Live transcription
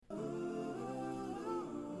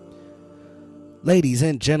Ladies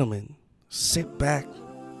and gentlemen, sit back,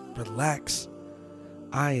 relax.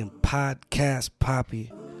 I am Podcast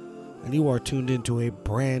Poppy, and you are tuned into a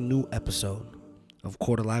brand new episode of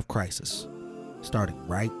Quarter Life Crisis, starting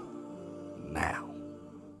right now.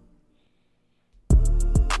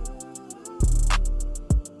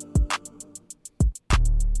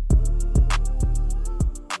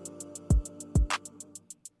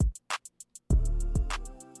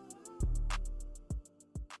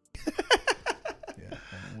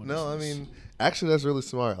 No, I mean, actually, that's really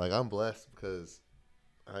smart. Like, I'm blessed because,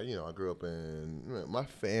 I grew up in my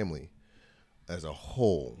family as a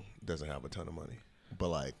whole doesn't have a ton of money, but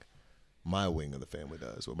like my wing of the family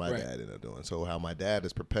does. What my dad ended up doing. So how my dad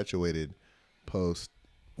is perpetuated post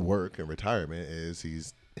work and retirement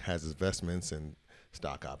is has investments and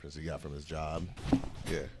stock options he got from his job.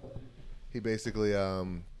 Yeah, he basically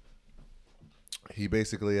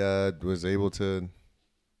was able to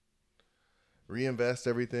reinvest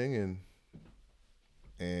everything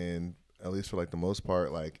and at least for like the most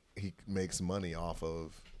part, like he makes money off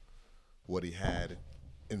of what he had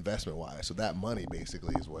investment wise. So that money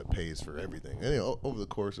basically is what pays for everything. And over the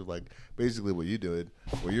course of like basically what you're doing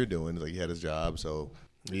is like he had his job. So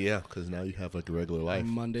yeah, because now you have like a regular life,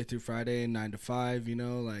 Monday through Friday, 9 to 5.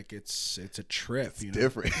 Like it's a trip. It's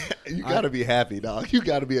different. You gotta be happy, dog. You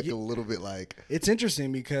gotta be a little bit like. It's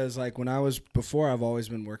interesting because like when I was before, I've always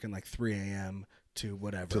been working like 3 a.m. to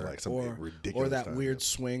whatever, to like something ridiculous, or that time, weird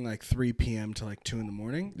swing like 3 p.m. to like 2 in the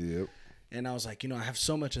morning. Yep. And I was like, I have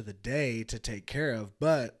so much of the day to take care of,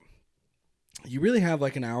 but you really have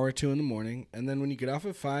like an hour or two in the morning, and then when you get off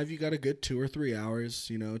at 5, you got a good 2 or 3 hours,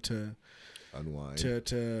 to unwind,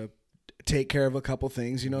 to take care of a couple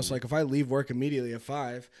things, So like if I leave work immediately at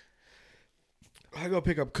 5, I go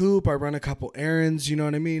pick up Coop, I run a couple errands, you know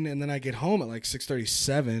what I mean? And then I get home at like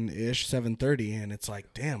 6:37-ish, 7:30, and it's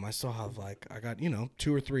like, damn, I still have like, I got,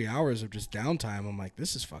 2 or 3 hours of just downtime. I'm like,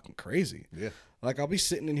 this is fucking crazy. Yeah. Like, I'll be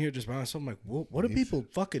sitting in here just by myself. I'm like, what do people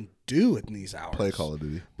fucking do in these hours? Play Call of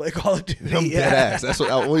Duty. I'm dead ass. That's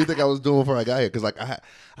what do you think I was doing before I got here? Because like I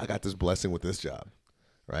got this blessing with this job,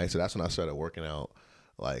 right? So that's when I started working out.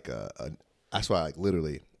 Like, that's why like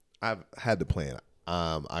literally I've had the plan.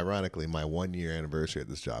 Ironically, my 1 year anniversary at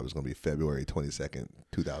this job is going to be February 22nd,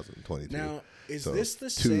 2022. Now, is so this the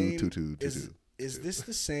same? Is this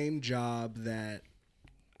the same job that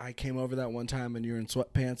I came over that one time and you were in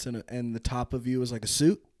sweatpants and the top of you was like a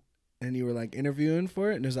suit and you were like interviewing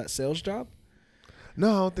for it, and is that sales job? No,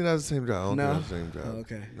 I don't think that's the same job. Oh,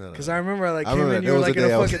 okay. No. Because I remember I came in, you were like in a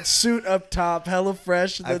fucking suit up top, hella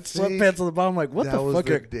fresh, and then sweatpants on the bottom. I'm like, what the fuck? That was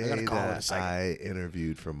the I gotta day call it a that second. I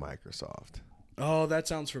interviewed for Microsoft. Oh, that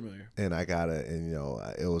sounds familiar. And I got it, and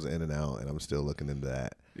it was in and out, and I'm still looking into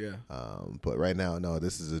that. Yeah. But right now, no,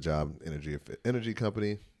 this is a job, energy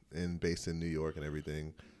company, and based in New York and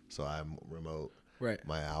everything. So I'm remote. Right.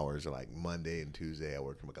 My hours are like Monday and Tuesday. I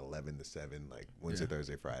work from like 11 to 7, like Wednesday,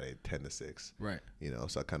 Thursday, Friday, 10 to 6. Right.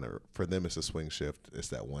 So I kind of, for them, it's a swing shift. It's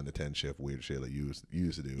that 1 to 10 shift, weird shit that you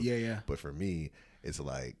used to do. Yeah, yeah. But for me, it's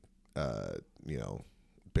like,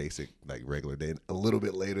 basic, like regular day, a little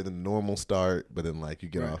bit later than the normal start, but then like you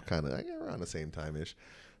get off kind of around the same time-ish.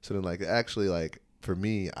 So then like actually like for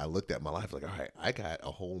me, I looked at my life like, all right, I got a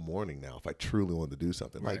whole morning now if I truly wanted to do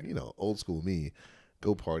something. Like, old school me,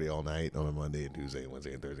 go party all night on a Monday and Tuesday,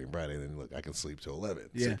 Wednesday and Thursday and Friday, and then look, I can sleep till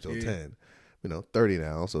 11, sleep till 10. 30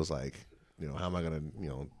 now, so it's like, how am I going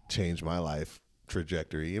to, change my life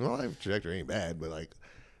trajectory? My life trajectory ain't bad, but like,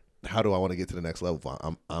 how do I want to get to the next level?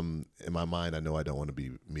 I'm in my mind, I know I don't want to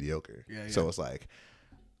be mediocre. Yeah. So it's like,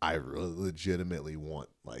 I really legitimately want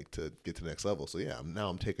like to get to the next level. So yeah,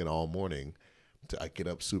 I'm taking all morning. I get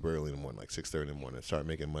up super early in the morning, like 6:30 in the morning, start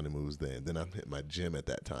making money moves. Then I'm hitting my gym at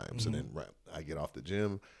that time. Mm-hmm. So then I get off the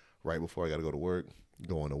gym right before I got to go to work.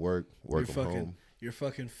 Going to work from home. You're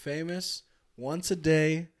fucking famous. Once a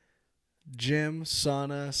day. Gym,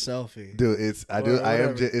 sauna, selfie. Dude, it's 3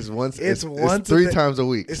 times a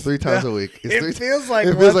week. It's 3 times a week. It feels like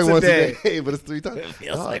once a day, but it's 3 times. It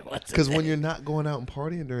feels like once a day. Because when you're not going out and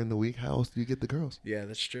partying during the week, how else do you get the girls? Yeah,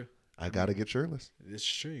 that's true. I gotta get shirtless. It's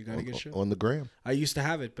true. You gotta get shirtless on the gram. I used to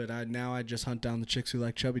have it, but now I just hunt down the chicks who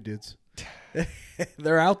like chubby dudes.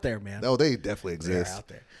 They're out there, man. Oh, they definitely exist. They're out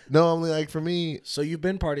there. No, I'm like for me. So you've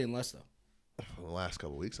been partying less though. For the last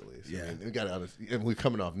couple of weeks at least. Yeah. I mean, and we're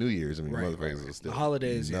coming off New Year's. I mean, motherfuckers are still the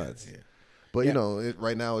holidays, nuts. Yeah. But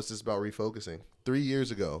right now it's just about refocusing. 3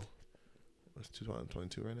 years ago, it's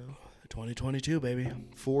 2022 right now. 2022, baby.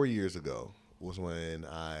 4 years ago was when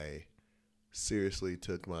I seriously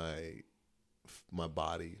took my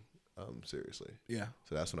body seriously. Yeah.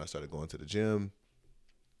 So that's when I started going to the gym.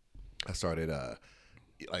 I started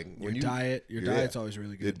like your diet's always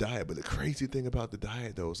really good. Your diet, but the crazy thing about the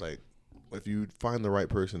diet though is like, if you find the right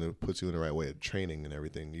person that puts you in the right way of training and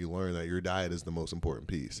everything, you learn that your diet is the most important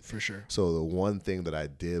piece. For sure. So the one thing that I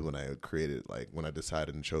did when I created, like when I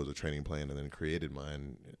decided and chose a training plan and then created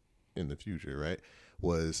mine in the future, right,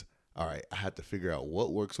 was, all right, I had to figure out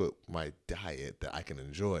what works with my diet that I can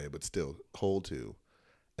enjoy but still hold to,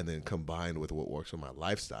 and then combined with what works with my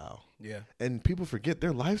lifestyle. Yeah. And people forget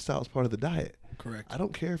their lifestyle is part of the diet. Correct. I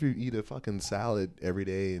don't care if you eat a fucking salad every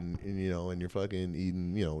day and you know, and you're fucking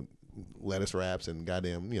eating, you know, lettuce wraps and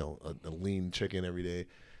goddamn, you know, a lean chicken every day.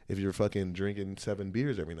 If you're fucking drinking 7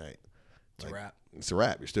 beers every night, it's a wrap. It's a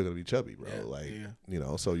wrap. You're still gonna be chubby, bro. You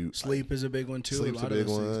know, so you sleep is a big one too. Sleep's a lot of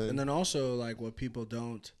those things. And then also like what people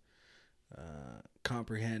don't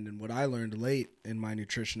comprehend, and what I learned late in my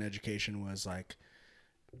nutrition education was like,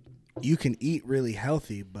 you can eat really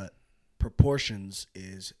healthy, but proportions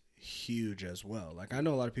is huge as well. Like I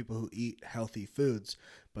know a lot of people who eat healthy foods,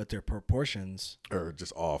 but their proportions are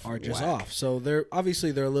just off. So they're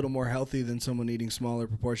a little more healthy than someone eating smaller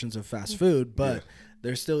proportions of fast food, but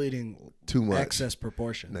they're still eating too much excess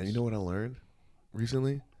proportions. Now you know what I learned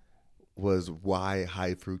recently was why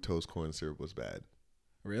high fructose corn syrup was bad.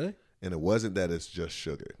 Really? And it wasn't that it's just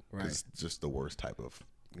sugar. Right. It's just the worst type of,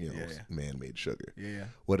 man-made sugar. Yeah.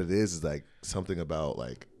 What it is like something about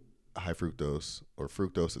like high fructose or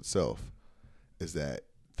fructose itself is that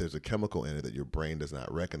there's a chemical in it that your brain does not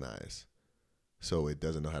recognize. So it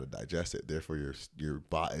doesn't know how to digest it. Therefore,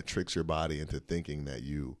 it tricks your body into thinking that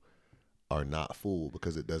you are not full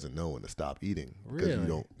because it doesn't know when to stop eating. Because you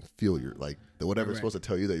don't feel whatever's supposed to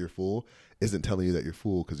tell you that you're full isn't telling you that you're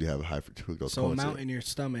full because you have a high fructose. So amount in your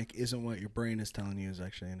stomach isn't what your brain is telling you is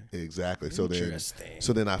actually in it. Exactly. So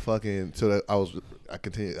then I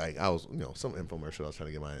continued, like I was, some infomercial I was trying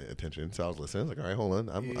to get my attention. So I was listening. I was like, all right, hold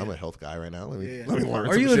on. I'm a health guy right now. Let me learn.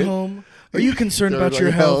 Are you at home? Are you concerned about your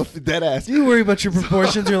health? Dead ass. You worry about your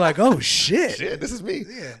proportions. You're like, oh shit. This is me.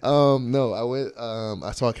 Yeah. No, I went.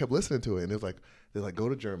 I kept listening to it, and it was like they're like, go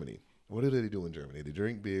to Germany. What do they do in Germany? They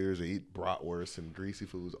drink beers, they eat bratwurst and greasy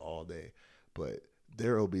foods all day, but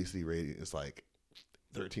their obesity rate is like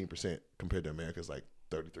 13% compared to America's like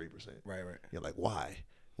 33%. Right. You're like, why?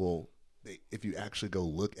 Well, if you actually go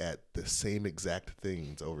look at the same exact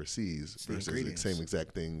things overseas versus the same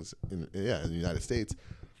exact things in the United States,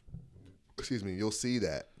 you'll see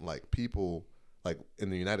that like people like in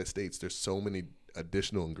the United States, there's so many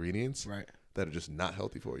additional ingredients that are just not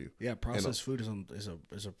healthy for you. Yeah, processed food is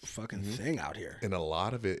a fucking thing out here. And a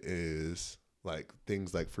lot of it is like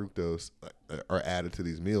things like fructose are added to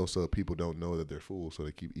these meals so that people don't know that they're full, so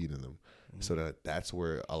they keep eating them. So that's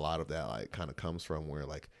where a lot of that like kind of comes from, where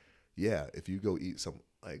like, yeah, if you go eat some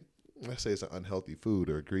like, let's say it's an unhealthy food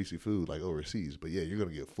or a greasy food like overseas, but yeah, you're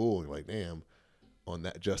gonna get full and you're like, damn, on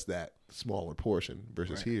that smaller portion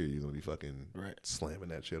versus here, you're gonna be fucking slamming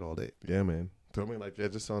that shit all day. Yeah, man. So I mean, like,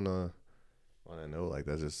 just on that note, like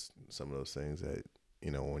that's just some of those things that,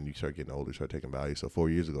 when you start getting older, you start taking value. So 4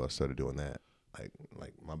 years ago, I started doing that,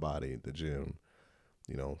 like my body, the gym,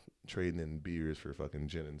 trading in beers for fucking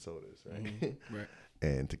gin and sodas, right? Right.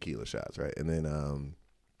 And tequila shots, right? And then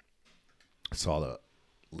saw the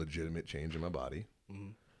legitimate change in my body,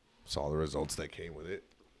 saw the results that came with it.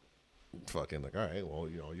 Fucking like, all right, well,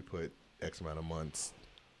 you put X amount of months,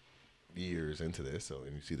 years into this,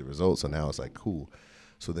 and you see the results. So now it's like, cool.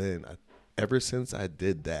 So then ever since I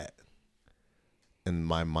did that, in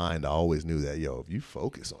my mind, I always knew that, if you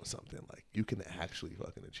focus on something, like, you can actually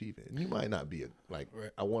fucking achieve it. And you might not be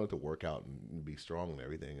I wanted to work out and be strong and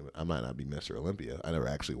everything. I might not be Mr. Olympia. I never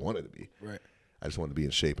actually wanted to be. Right. I just wanted to be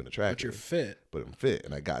in shape and attractive. But you're fit. But I'm fit,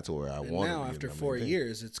 and I got to where I wanted to be. Now, after 4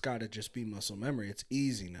 years, it's got to just be muscle memory. It's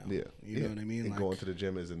easy now. Yeah. You know what I mean? And going to the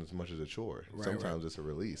gym isn't as much as a chore. Sometimes it's a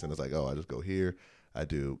release. And it's like, I just go here. I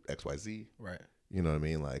do X, Y, Z. Right. You know what I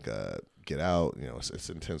mean? Like, get out. It's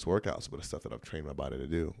intense workouts, but it's stuff that I've trained my body to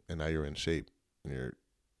do. And now you're in shape, and you're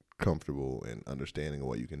comfortable and understanding of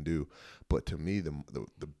what you can do. But to me,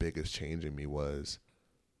 the biggest change in me was,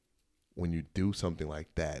 when you do something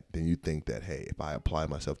like that, then you think that, hey, if I apply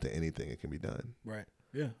myself to anything, it can be done. Right.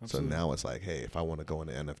 Yeah, absolutely. So now it's like, hey, if I want to go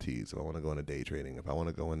into NFTs, if I want to go into day trading, if I want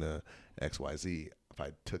to go into XYZ, if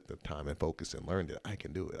I took the time and focused and learned it, I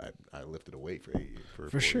can do it. I lifted a weight for 8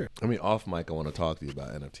 years. For sure. I mean, off mic, I want to talk to you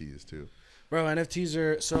about NFTs too. Bro, NFTs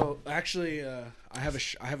are so actually. I have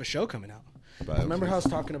a show coming out. Remember how I was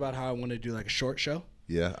talking about how I wanted to do like a short show?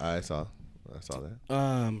 Yeah, I saw. I saw that.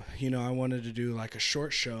 I wanted to do like a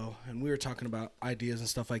short show, and we were talking about ideas and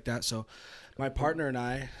stuff like that. So my partner and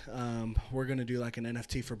I, we're going to do like an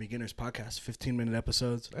NFT for beginners podcast, 15-minute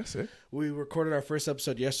episodes. That's it. We recorded our first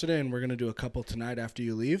episode yesterday, and we're going to do a couple tonight after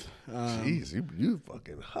you leave. Jeez, you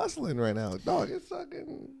fucking hustling right now. Dog, it's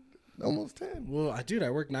fucking almost 10. Well, I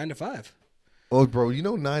work 9 to 5. Oh, bro,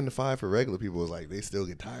 9 to 5 for regular people is like, they still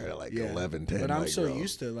get tired at like 11, 10. But I'm like, so bro.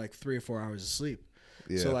 used to like 3 or 4 hours of sleep.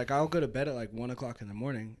 Yeah. So like I'll go to bed at like 1 o'clock in the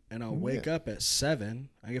morning, and I'll wake up at 7.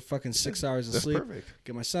 I get fucking 6 hours of sleep. Perfect.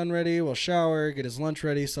 Get my son ready. We'll shower. Get his lunch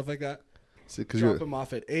ready. Stuff like that. See, Drop him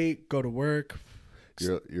off at 8. Go to work.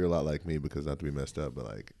 You're a lot like me, because not to be messed up, but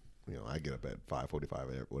like, I get up at 5:45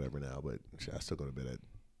 or whatever now, but I still go to bed at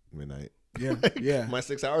midnight. Yeah, yeah. My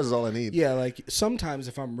 6 hours is all I need. Yeah, like sometimes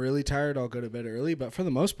if I'm really tired, I'll go to bed early. But for the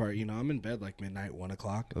most part, I'm in bed like midnight, 1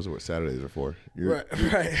 o'clock. Those are what Saturdays are for. Right.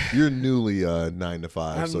 You're newly 9 to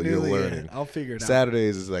 5, so you're learning. I'll figure it out.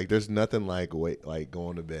 Saturdays is like, there's nothing like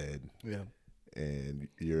going to bed. Yeah. And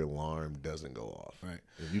your alarm doesn't go off. Right.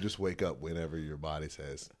 And you just wake up whenever your body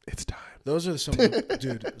says it's time. Those are some of the,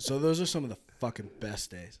 dude. So those are some of the fucking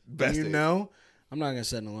best days. Best days. I'm not gonna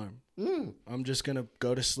set an alarm. I'm just gonna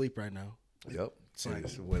go to sleep right now. Yep. It's like,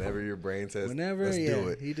 whenever your brain says, let's do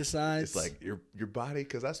it. He decides. It's like your body,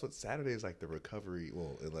 because that's what Saturday is like, the recovery.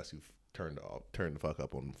 Well, unless you've turned the fuck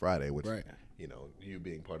up on Friday, which right. You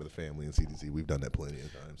being part of the family in CDC, we've done that plenty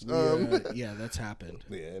of times. Yeah, that's happened.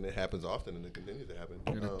 Yeah, and it happens often, and it continues to happen.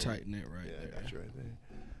 You gotta tighten it right there. I got you right there.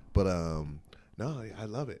 But no, I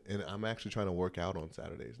love it, and I'm actually trying to work out on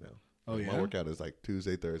Saturdays now. Oh yeah, my workout is like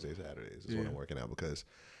Tuesday, Thursday, Saturdays is when I'm working out, because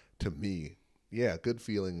to me, good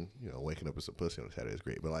feeling. Waking up with some pussy on a Saturday is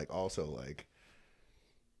great, but like also like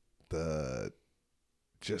the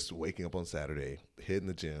just waking up on Saturday, hitting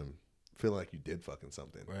the gym, feeling like you did fucking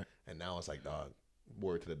something. Right. And now it's like, dog,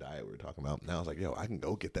 word to the diet we were talking about. Now it's like, yo, I can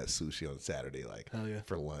go get that sushi on Saturday, like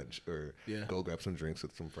for lunch, or go grab some drinks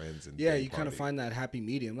with some friends. And you kind of find that happy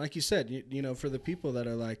medium. Like you said, for the people that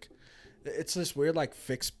are like, it's this weird like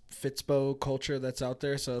Fitspo culture that's out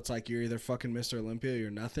there. So it's like you're either fucking Mr. Olympia or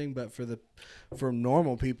you're nothing. But for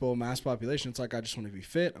normal people, mass population, it's like I just want to be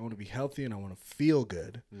fit, I want to be healthy, and I want to feel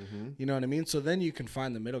good. Mm-hmm. You know what I mean? So then you can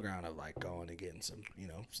find the middle ground of like going and getting some,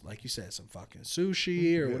 like you said, some fucking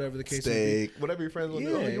sushi or whatever the case may be. Whatever your friends want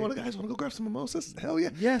to do. Oh, you want to go grab some mimosas? Hell yeah.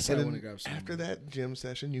 Yes, and I want to grab some. After that gym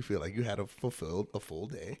session, you feel like you had fulfilled a full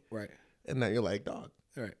day. Right. And now you're like, dog.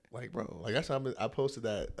 Right. Like, bro, like I posted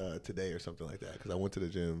that today or something like that, because I went to the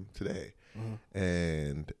gym today,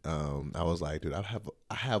 and I was like, dude, I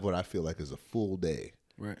have what I feel like is a full day,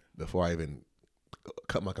 right, before I even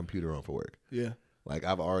cut my computer on for work. Yeah. Like,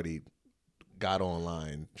 I've already got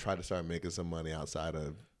online, tried to start making some money outside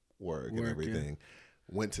of work and everything.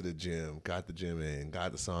 Yeah. Went to the gym, got the gym in,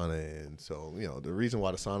 got the sauna in. So, the reason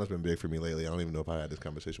why the sauna's been big for me lately, I don't even know if I had this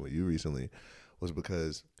conversation with you recently, was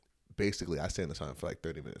because basically I stay in the sauna for like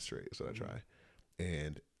 30 minutes straight. So I try.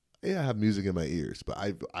 And I have music in my ears, but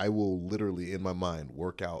I will literally in my mind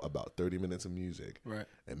work out about 30 minutes of music, right,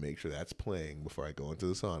 and make sure that's playing before I go into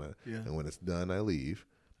the sauna. Yeah. And when it's done, I leave.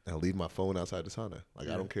 And I leave my phone outside the sauna. Like,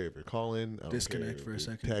 I don't care if you're calling. I don't disconnect care for a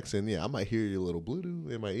second. Texting. Yeah, I might hear your little Bluetooth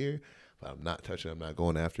in my ear, but I'm not touching it. I'm not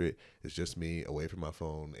going after it. It's just me away from my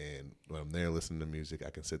phone. And when I'm there listening to music, I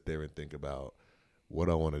can sit there and think about what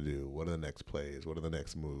I want to do. What are the next plays? What are the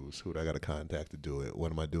next moves? Who do I got to contact to do it?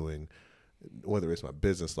 What am I doing? Whether it's my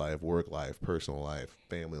business life, work life, personal life,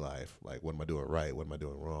 family life. Like, what am I doing right? What am I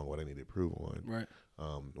doing wrong? What I need to improve on? Right.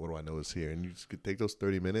 What do I know is here? And you just could take those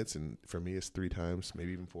 30 minutes, and for me, it's 3 times,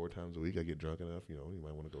 maybe even 4 times a week. I get drunk enough, you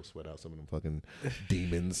might want to go sweat out some of them fucking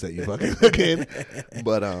demons that you fucking look in.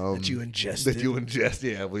 But that you ingest.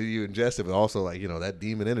 Yeah, well, you ingest it, but also like that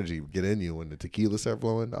demon energy get in you when the tequila start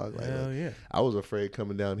flowing, dog. Like, hell yeah. I was afraid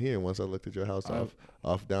coming down here, and once I looked at your house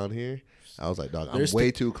off down here, I was like, dog, I'm way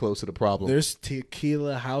too close to the problem. There's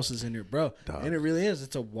tequila houses in here, bro. Dog. And it really is.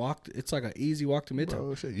 It's a walk. It's like an easy walk to Midtown.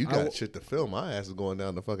 Bro, shit, you got shit to film. My ass is going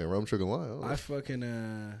down the fucking Rum Sugar Line. I fucking,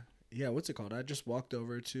 what's it called? I just walked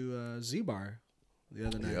over to Z-Bar the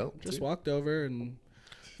other night. Walked over, and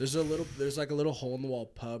there's like a little hole in the wall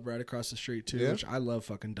pub right across the street too, which I love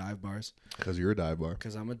fucking dive bars. Because you're a dive bar.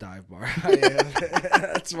 Because I'm a dive bar. I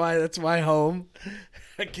am. That's my home.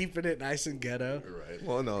 Keeping it nice and ghetto. Right.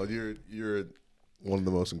 Well, no, you're one of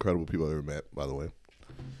the most incredible people I've ever met, by the way.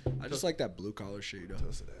 I just like that blue collar shit,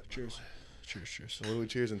 Cheers. Cheers. So what are we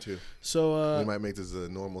cheersing to? So we might make this a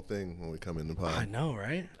normal thing when we come in the pod. I know,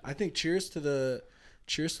 right? I think cheers to the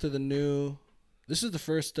new. This is the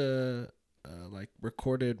first like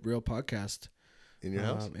recorded real podcast in your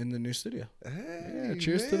house? In the new studio. Hey, Yeah,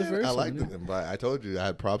 cheers to the first I like one. them. But I told you I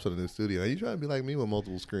had props on the new studio. Are you trying to be like me with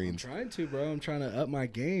multiple I'm screens? trying to, bro. I'm trying to up my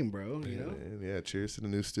game, bro. You know? Man, yeah, cheers to the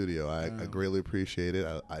new studio. I greatly appreciate it.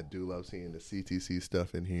 I do love seeing the CTC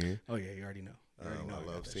stuff in here. Oh, yeah, you already know.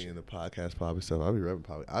 I love seeing the podcast poppy stuff. I'll be repping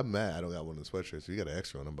poppy. I'm mad I don't got one of the sweatshirts. You got an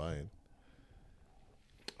extra one I'm buying.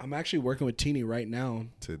 I'm actually working with Teeny right now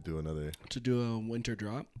to do a winter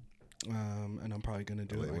drop. And I'm probably going to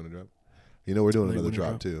do late it. winter drop. You know, we're doing another winter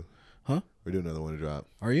drop too. Huh? We're doing another winter drop.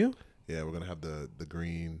 Are you? Yeah, we're going to have the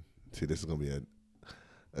green. See, this is going to be a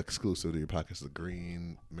exclusive to your podcast, the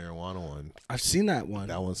green marijuana one. I've seen that one.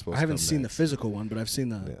 That one's supposed to come I haven't seen next. the physical one, but I've seen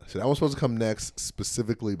the... Yeah. So that one's supposed to come next,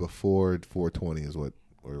 specifically before 420 is what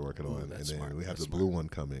we're working on. And then smart. we have the blue one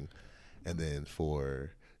coming. And then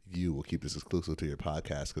for you, we'll keep this exclusive to your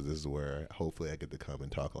podcast because this is where hopefully I get to come and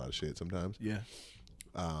talk a lot of shit sometimes. Yeah.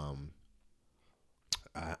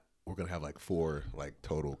 We're going to have like 4 like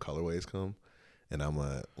total colorways come. And I'm going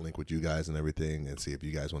to link with you guys and everything and see if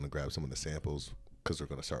you guys want to grab some of the samples because we're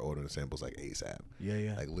going to start ordering the samples like ASAP.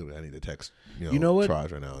 Yeah. Like literally, I need to text You know what?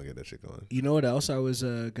 Traj right now and get that shit going. You know what else I was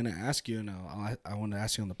going to ask you, and I want to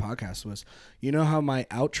ask you on the podcast was, you know how my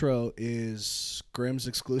outro is Grimm's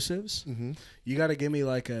exclusives? Mm-hmm. You got to give me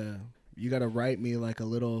you got to write me like a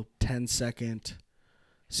little 10-second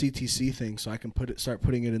CTC thing so I can start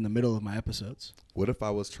putting it in the middle of my episodes. What if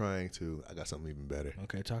I was trying to? I got something even better.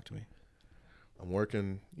 Okay, talk to me. I'm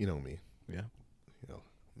working. You know me. Yeah. You know,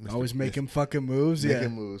 Always making fucking moves.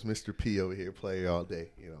 Making moves. Mr. P over here, player all day.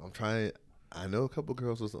 You know, I'm trying. I know a couple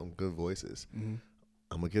girls with some good voices. Mm-hmm.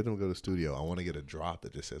 I'm gonna get them to go to the studio. I want to get a drop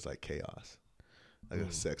that just says like chaos, like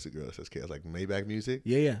a sexy girl that says chaos, like Maybach music.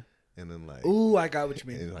 Yeah. And then like, ooh, I got what you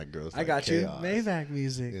mean. And like girls, I got chaos. you. Maybach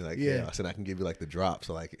music. And like yeah. chaos, and I can give you like the drop.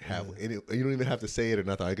 So like have any, you don't even have to say it or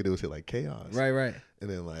nothing. All I can do is hit like chaos. Right. And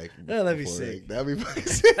then like, that'd be sick. That'd be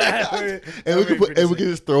sick. And we can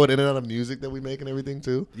just throw it in and out of music that we make and everything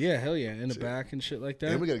too. Yeah, hell yeah, in the back and shit like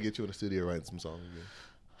that. And we gotta get you in the studio writing some songs again.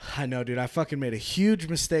 I know, dude. I fucking made a huge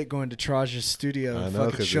mistake going to Traj's studio and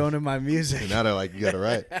fucking showing him my music. And now they're like, you got to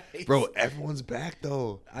write. Bro, everyone's back,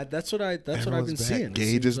 though. That's what I've been seeing.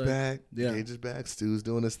 Gage is back. Yeah. Gage is back. Stu's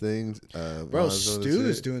doing his things. Bro, Stu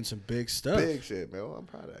is doing some big stuff. Big shit, man. Well, I'm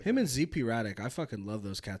proud of that. Him and ZP Radic, I fucking love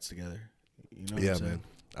those cats together. You know what I'm saying? Man.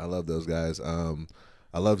 I love those guys.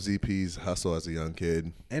 I love ZP's hustle as a young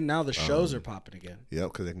kid. And now the shows are popping again.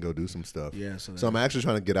 Yep, because they can go do some stuff. Yeah. So I'm actually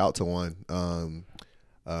trying to get out to one.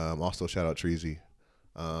 Also, shout out Treasy.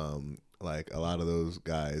 Like a lot of those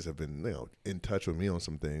guys have been, in touch with me on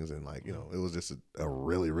some things, and like, it was just a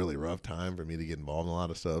really, really rough time for me to get involved in a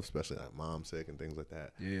lot of stuff, especially like mom's sick and things like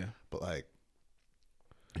that. Yeah. But like,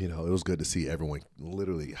 it was good to see everyone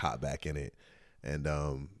literally hop back in it, and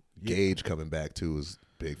Gage coming back too was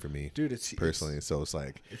big for me, dude. It's personally, so it's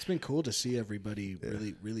like it's been cool to see everybody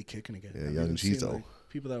really, really kicking again. Yeah, young Jizo. Like,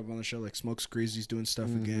 people that were on the show, like Smoke Screezy's doing stuff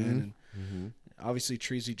again, and obviously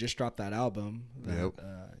Treasy just dropped that album. That,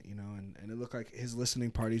 and it looked like his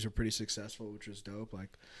listening parties were pretty successful, which was dope. Like,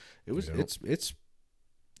 it was.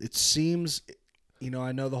 It seems.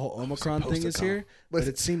 I know the whole Omicron thing is here, but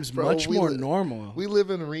it seems much more normal. We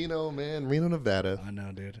live in Reno, man. Reno, Nevada. I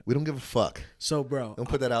know, dude. We don't give a fuck. So, bro. Don't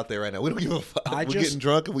put that out there right now. We don't give a fuck. We're getting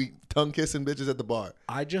drunk and we tongue-kissing bitches at the bar.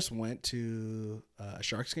 I just went to a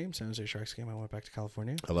Sharks game, San Jose Sharks game. I went back to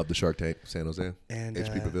California. I love the Shark Tank, San Jose. And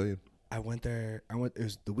HP Pavilion. I went there. It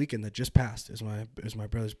was the weekend that just passed. It was my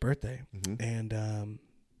brother's birthday. And,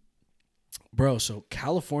 bro, so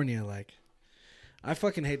California, like, I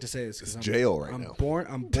fucking hate to say this because I'm jail right now.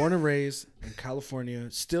 I'm born and raised in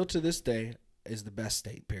California. Still to this day is the best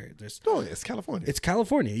state. Period. It's California. It's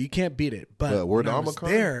California. You can't beat it. But when I was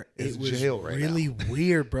there, it was jail right really now.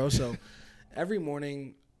 weird, bro. So every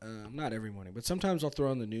morning, not every morning, but sometimes I'll throw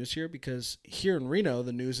on the news here because here in Reno,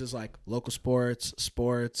 the news is like local sports,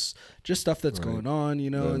 just stuff that's going on,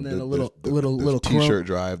 and then a little t-shirt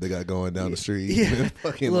drive they got going down the street. Yeah,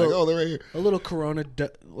 fucking like, oh, they're right here. A little Corona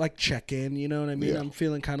like check in. You know what I mean? Yeah. I'm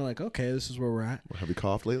feeling kind of like, okay, this is where we're at. Have you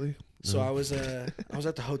coughed lately? So I was at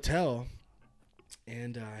the hotel.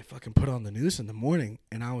 And I fucking put on the news in the morning,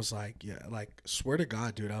 and I was like, swear to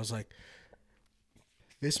God, dude, I was like,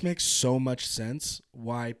 this makes so much sense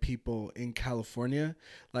why people in California,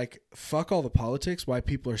 like, fuck all the politics, why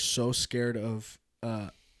people are so scared of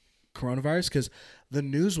coronavirus, because the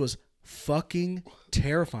news was fucking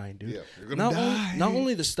terrifying, dude. Yeah, you're gonna die. Not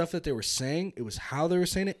only the stuff that they were saying, it was how they were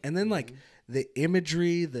saying it, and then, like, the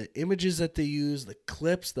imagery, the images that they use, the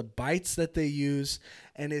clips, the bites that they use,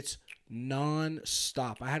 and it's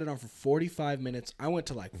non-stop. I had it on for 45 minutes. I went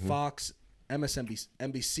to like Fox, MSNBC,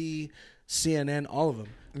 NBC, CNN, all of them.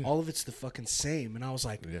 All of it's the fucking same. And I was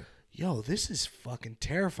like, Yeah. yo, this is fucking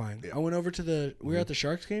terrifying. Yeah. I went over to we were at the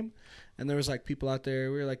Sharks game, and there was like people out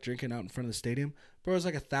there. We were like drinking out in front of the stadium. Bro, there was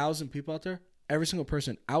like 1,000 people out there. Every single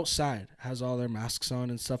person outside has all their masks on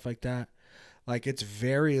and stuff like that. Like, it's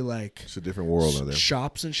very like... It's a different world out there.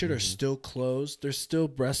 Shops and shit are still closed. There's still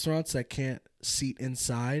restaurants that can't seat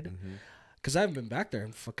inside. Because I haven't been back there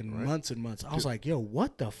in fucking months and months. I was like, yo,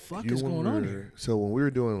 what the fuck is going on here? So when we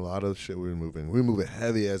were doing a lot of shit, we were moving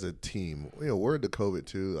heavy as a team. You know, word to COVID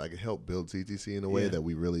too. Like, it helped build CTC in a way that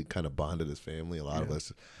we really kind of bonded as family. A lot of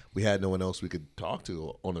us, we had no one else we could talk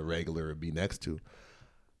to on a regular or be next to.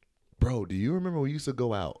 Bro, do you remember we used to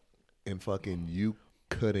go out and fucking you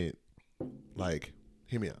couldn't, like,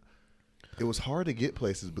 hear me out. It was hard to get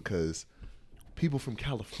places because people from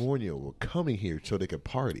California were coming here so they could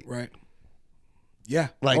party. Right. Yeah.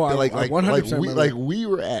 Like, oh, like, I like, 100% we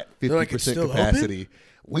were at 50% capacity. Open?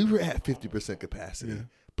 We were at 50% capacity,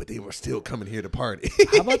 but they were still coming here to party.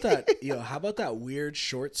 How about that? How about that weird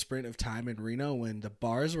short sprint of time in Reno when the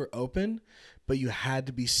bars were open, but you had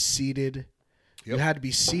to be seated. You had to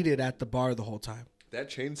be seated at the bar the whole time. That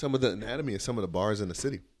changed some of the anatomy of some of the bars in the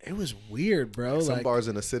city. It was weird, bro. Like, some bars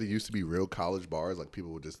in the city used to be real college bars. Like,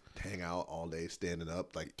 people would just hang out all day, standing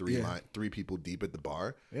up, like three people deep at the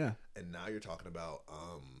bar. Yeah. And now you're talking about,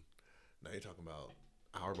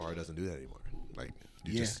 our bar doesn't do that anymore. Like,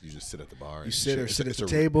 you just sit at the bar. You sit at the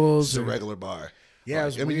tables. It's a regular bar. Yeah,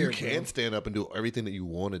 like, it was weird, you can stand up and do everything that you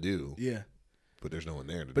want to do. Yeah. But there's no one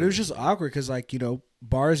there. But it was just awkward because, like,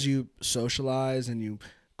 bars you socialize and you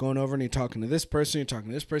going over and you're talking to this person, you're talking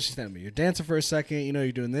to this person, you're dancing for a second,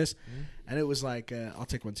 you're doing this. And it was like, I'll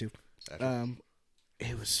take one too. I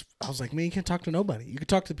was like, man, you can't talk to nobody. You can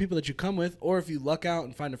talk to the people that you come with, or if you luck out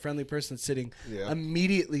and find a friendly person sitting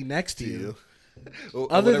immediately next to you.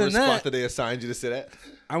 Other than that, spot that they assigned you to sit at.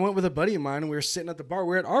 I went with a buddy of mine and we were sitting at the bar. We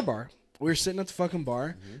were at our bar. We were sitting at the fucking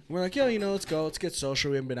bar. And we're like, yo, let's go. Let's get social.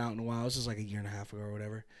 We haven't been out in a while. This is like a year and a half ago or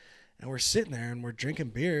whatever. And we're sitting there and we're drinking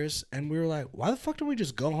beers. And we were like, why the fuck don't we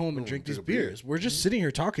just go home and drink these beers? We're just sitting here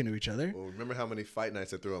talking to each other. Well, remember how many fight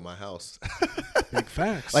nights I threw at my house? Big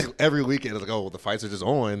facts. Like, every weekend, it's like, oh, well, the fights are just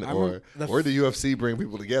on. Or the UFC bring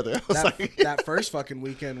people together. That first fucking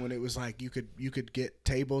weekend when it was like you could get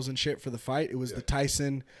tables and shit for the fight. It was the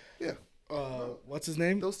Tyson. Yeah. What's his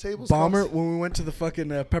name? Those tables. Bomber. When we went to the fucking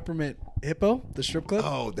Peppermint Hippo, the strip club.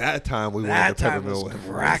 Oh, that time we went to Peppermint was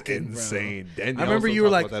cracking, insane. I remember you were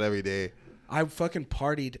like that every day. I fucking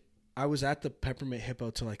partied. I was at the Peppermint Hippo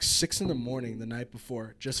till like 6 a.m. the night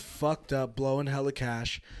before, just fucked up, blowing hella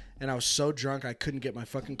cash, and I was so drunk I couldn't get my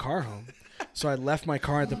fucking car home. So I left my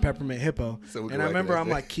car at the Peppermint Hippo, and I remember I'm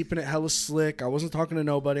like keeping it hella slick. I wasn't talking to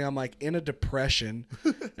nobody. I'm like in a depression,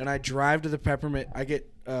 and I drive to the Peppermint. I get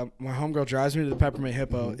my homegirl drives me to the Peppermint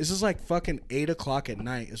Hippo. This is like fucking 8 o'clock at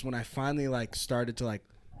night is when I finally like started to like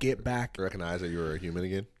get back, recognize that you were a human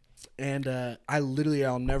again. And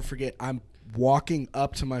I'll never forget. I'm walking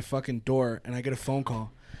up to my fucking door, and I get a phone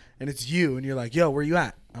call, and it's you, and you're like, yo, where you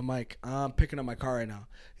at? I'm like, I'm picking up my car right now.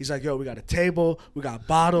 He's like, yo, we got a table, we got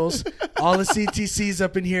bottles, all the CTCs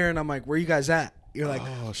up in here, and I'm like, where you guys at? You're like,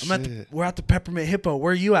 we're at the Peppermint Hippo.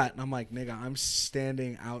 Where are you at? And I'm like, nigga, I'm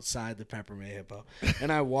standing outside the Peppermint Hippo.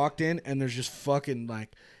 And I walked in, and there's just fucking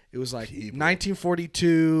like, it was like people.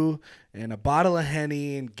 1942 and a bottle of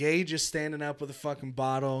Henny, and Gage is standing up with a fucking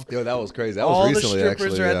bottle. Yo, that was crazy. That was recently, actually. All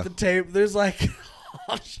the strippers are at the table. There's like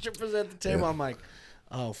all the strippers at the table. I'm like,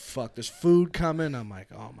 oh, fuck, there's food coming. I'm like,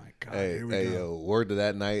 oh, my God, here we go. Yo, word to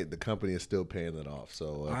that night, the company is still paying it off.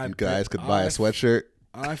 So if you guys could buy a sweatshirt.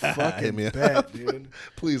 I fucking bet, dude.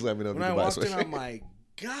 Please let me know if you can buy a sweatshirt. When I walked in, I'm like,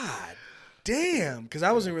 God damn. Because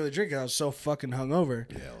I wasn't really drinking. I was so fucking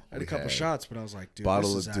hungover. Yeah, I had a couple shots, but I was like, dude,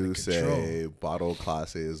 bottle this is of out of control. Bottle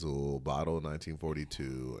Clase Azul, bottle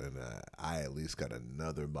 1942, and I at least got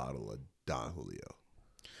another bottle of Don Julio.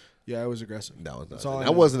 Yeah, it was aggressive.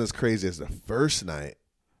 That wasn't as crazy as the first night.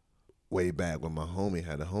 Way back when my homie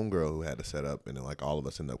had a homegirl who had to set up, and then like all of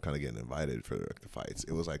us ended up kind of getting invited for the fights.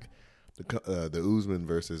 It was like the Usman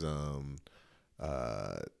versus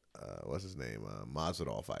what's his name,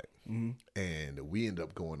 Masvidal fight, and we ended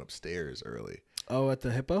up going upstairs early. Oh, at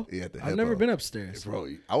the Hippo? Yeah, at the I've Hippo. never been upstairs. Bro,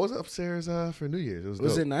 I was upstairs for New Year's.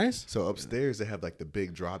 Was it nice? So upstairs they have like the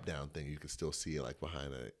big drop down thing. You can still see it like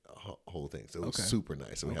behind a whole thing. So it was super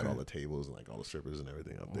nice. So we had all the tables and like all the strippers and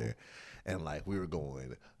everything up there, and like we were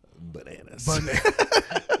going bananas.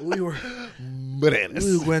 We were bananas.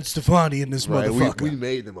 We went Stefani in this motherfucker. We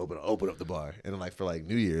made them open up the bar, and then like for like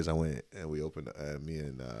New Year's, I went and we opened. Me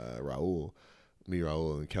and Raul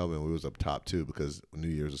and Kelvin, we was up top too because New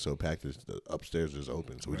Year's was so packed. The upstairs was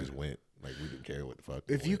open, so we just went Like we didn't care what the fuck.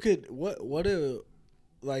 If you could, what a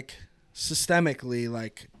like systemically,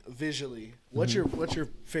 like visually, what's your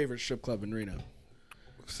favorite strip club in Reno?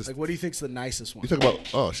 Like, what do you think's the nicest one? You talk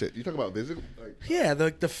about You talk about physical. Like, yeah,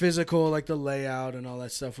 the physical, like the layout and all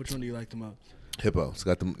that stuff. Which one do you like the most? Hippo. It's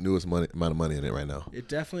got the newest amount of money in it right now. It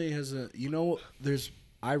definitely has a. You know,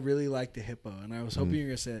 I really like the Hippo, and I was hoping you were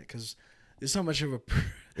gonna say it because there's so much of a.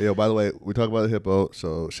 Yo, by the way, we talk about the Hippo.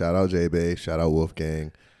 So shout out J Bay, shout out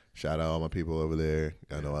Wolfgang, shout out all my people over there.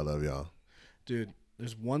 I know I love y'all, dude.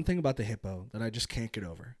 There's one thing about the Hippo that I just can't get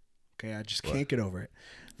over. Okay, I just can't get over it.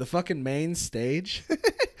 The fucking main stage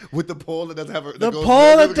with the pole that doesn't have a, the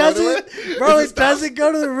pole that doesn't, bro, it doesn't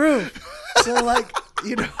go to the roof. So like,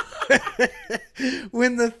 you know,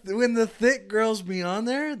 when the thick girls be on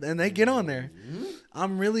there and they get on there,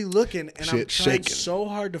 I'm really looking and I'm trying so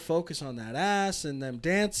hard to focus on that ass and them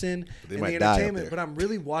dancing and the entertainment, but I'm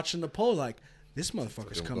really watching the pole like. This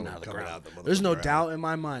motherfucker's coming out of the ground. There's no doubt in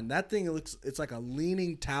my mind. That thing it's like a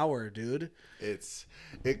leaning tower, dude.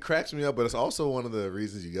 It cracks me up, but it's also one of the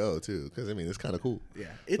reasons you go too. Because I mean, it's kind of cool. Yeah,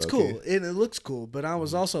 it's cool and it looks cool. But I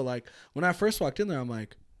was also like, when I first walked in there, I'm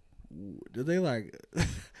like, did they like?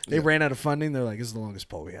 They ran out of funding. They're like, this is the longest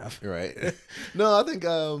pole we have. Right. No, I think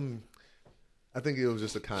it was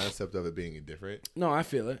just the concept of it being different. No, I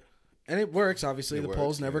feel it. And it works, obviously. The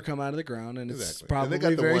poles never come out of the ground, and it's probably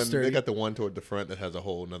and very sturdy. They got the one toward the front that has a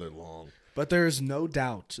whole another long. But there's no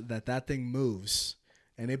doubt that thing moves,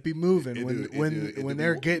 and it be moving when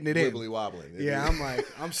they're getting it in. Wibbly wobbling.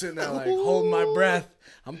 I'm sitting there like holding my breath.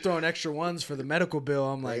 I'm throwing extra ones for the medical bill.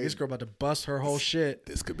 I'm like, this girl about to bust her whole shit.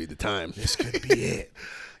 This could be the time. This could be it.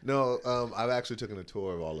 No, I've actually taken a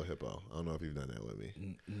tour of all of Hippo. I don't know if you've done that with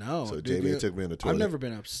me. No. So JB took me on a tour. I've never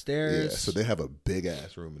been upstairs. Yeah, so they have a big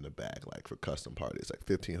ass room in the back, like for custom parties, like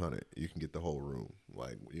 1,500. You can get the whole room,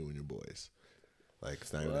 like you and your boys. Like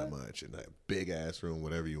it's not even that much, and like big ass room,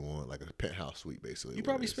 whatever you want, like a penthouse suite, basically. We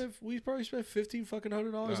probably spent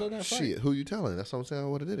 $1,500 on that fight. Shit, who you telling? That's what I'm saying. I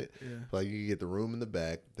would have did it. Yeah. Like you can get the room in the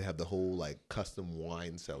back. They have the whole like custom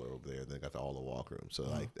wine cellar over there. They got all the walk rooms. So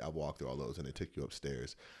like I walked through all those, and they took you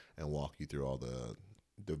upstairs and walk you through all the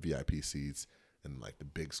VIP seats and like the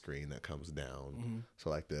big screen that comes down.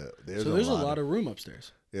 So like there's a lot of room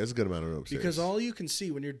upstairs. Yeah, there's a good amount of room upstairs. Because all you can see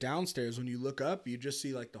when you're downstairs, when you look up, you just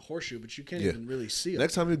see like the horseshoe, but you can't even really see it.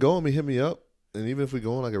 Next time you go on me, hit me up, and even if we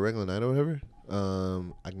go on like a regular night or whatever,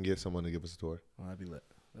 I can get someone to give us a tour. Well, that'd be lit.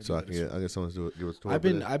 I get someone to give us a tour.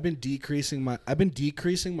 I've been decreasing my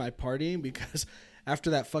partying because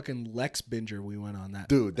after that fucking Lex binger we went on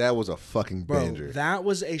that was a fucking binger. That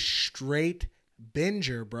was a straight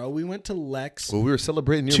binger, bro. We went to Lex. Well, we were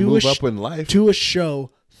celebrating your move up in life to a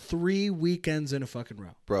show 3 weekends in a fucking row.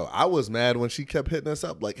 Bro, I was mad when she kept hitting us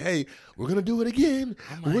up like, hey, we're going to do it again.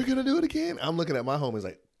 We're going to do it again. I'm looking at my homies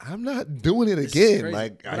like, I'm not doing it again.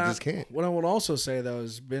 Like, I just can't. What I would also say, though,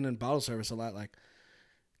 is been in bottle service a lot. Like,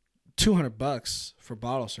 $200 for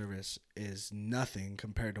bottle service is nothing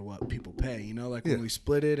compared to what people pay. You know, like when we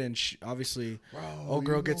split it and obviously old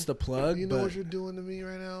girl gets the plug. You know what you're doing to me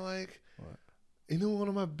right now? Like, what? You know, one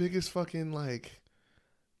of my biggest fucking like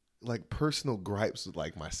personal gripes with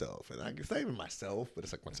like myself, and it's not even myself, but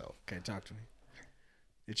it's like myself. Okay, talk to me.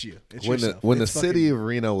 It's you. It's when yourself. When the city of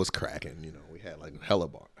Reno was cracking, you know, we had like hella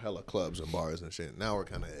clubs and bars and shit. Now we're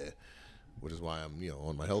kind of, which is why I'm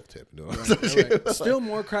on my health tip. You know right. Still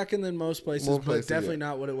more cracking than most places, but definitely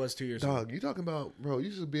not what it was 2 years ago. Dog, you talking about, bro?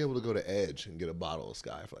 You should be able to go to Edge and get a bottle of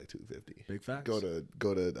Sky for like $250. Big facts. Go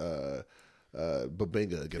to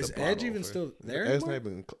Babinga, get a bottle. Is Edge even still there? Edge's not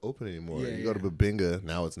even open anymore. You go to Babinga,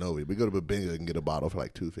 now it's Novi. We go to Babinga and get a bottle for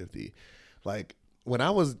like $250. Like when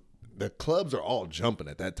the clubs are all jumping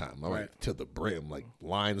at that time, like to the brim, like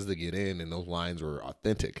lines to get in, and those lines were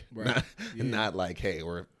authentic, not like, hey,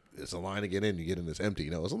 it's a line to get in. You get in, it's empty.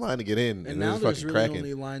 No, it's a line to get in. And now there's really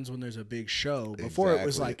only lines when there's a big show. Before it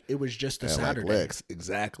was like it was just a Saturday. Like Lex,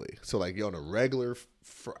 exactly. So like on a regular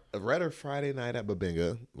Friday night at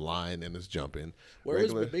Babinga, line and it's jumping. Where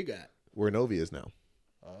is Babinga at? Where Novi is now.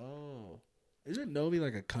 Oh, isn't Novi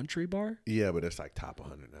like a country bar? Yeah, but it's like top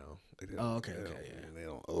 100 now. Okay. They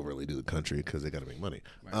don't overly do the country because they got to make money.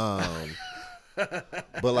 Right.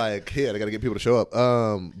 But like, they got to get people to show up.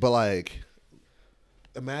 But like,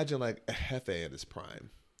 imagine like a Hefe at his prime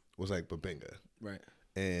was like Babinga. Right.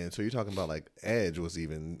 And so you're talking about like Edge was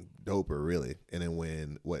even doper, really. And then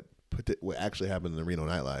when what actually happened in the Reno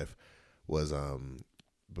nightlife was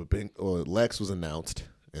Lex was announced,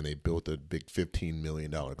 and they built a big $15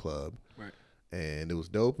 million club. Right. And it was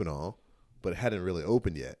dope and all, but it hadn't really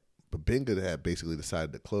opened yet. Babinga had basically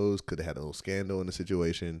decided to close because they had a little scandal in the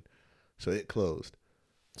situation, so it closed.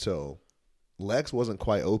 So Lex wasn't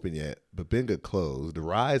quite open yet, but Benga closed. The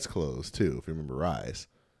Rise closed too. If you remember Rise,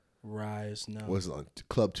 no. was on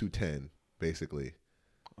Club 210 basically.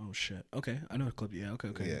 Oh shit. Okay, I know the club. Yeah.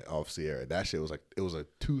 Okay. Yeah, off Sierra. That shit was like it was a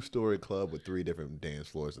 2-story club with 3 different dance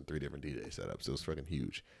floors and 3 different DJ setups. It was fucking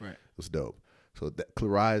huge. Right. It was dope. So that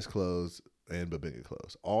Rise closed and Babinga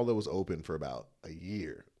closed. All that was open for about a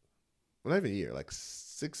year. Well, not even a year, like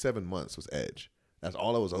 6-7 months was Edge. That's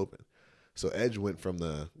all that was open. So Edge went from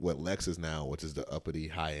what Lex is now, which is the uppity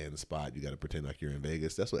high end spot. You got to pretend like you're in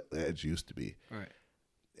Vegas. That's what Edge used to be. Right.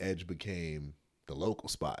 Edge became the local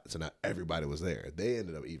spot. So now everybody was there. They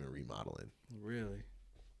ended up even remodeling. Really?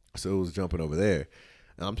 So it was jumping over there.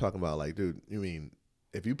 And I'm talking about like, dude, you mean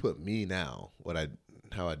if you put me now,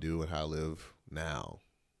 how I do and how I live now,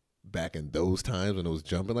 back in those times when it was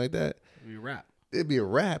jumping like that, it'd be a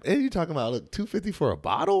wrap. And you talking about look, $250 for a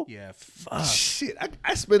bottle? Yeah, fuck. Shit,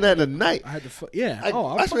 I spend that in a night. I had to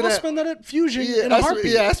I'll spend that at Fusion in a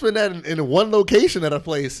heartbeat. I spend that in one location at a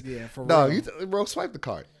place. Yeah, for no, real. Bro, swipe the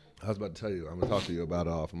card. I was about to tell you, I'm going to talk to you about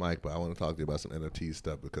it off mic, but I want to talk to you about some NFT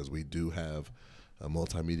stuff because we do have a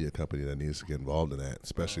multimedia company that needs to get involved in that,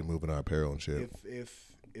 especially moving our apparel and shit.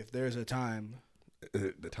 If there's a time.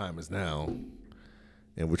 The time is now,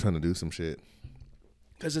 and we're trying to do some shit.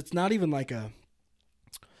 Because it's not even like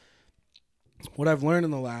what I've learned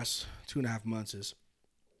in the last 2.5 months is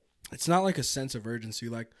it's not like a sense of urgency.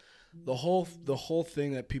 Like the whole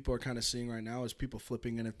thing that people are kind of seeing right now is people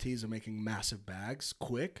flipping NFTs and making massive bags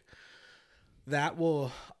quick.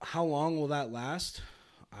 How long will that last?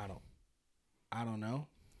 I don't know.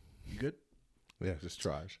 You good? Yeah, just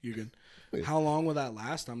try. You good? Yeah. How long will that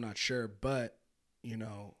last? I'm not sure, but you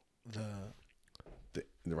know,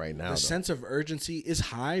 right now the sense of urgency is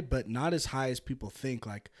high, but not as high as people think.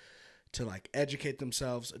 Like to educate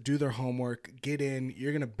themselves, do their homework, get in.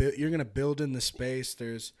 You're gonna build in the space.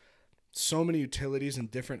 There's so many utilities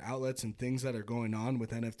and different outlets and things that are going on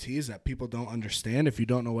with NFTs that people don't understand if you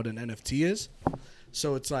don't know what an NFT is.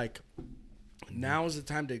 So it's like now is the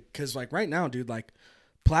time to, because like right now, dude, like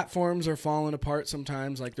platforms are falling apart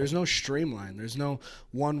sometimes. Like there's no streamline. There's no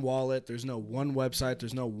one wallet. There's no one website.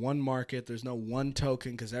 There's no one market. There's no one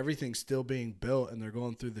token because everything's still being built and they're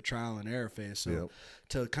going through the trial and error phase. So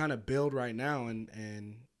to kind of build right now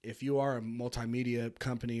and if you are a multimedia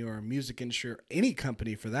company or a music industry or any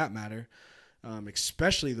company for that matter,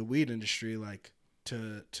 especially the weed industry, like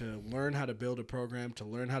to learn how to build a program, to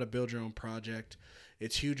learn how to build your own project.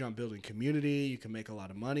 It's huge on building community. You can make a lot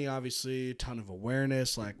of money, obviously, a ton of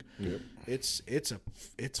awareness. Like it's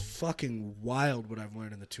fucking wild what I've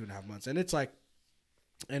learned in the 2.5 months. And it's like,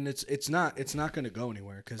 and it's not going to go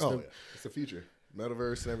anywhere because it's the future,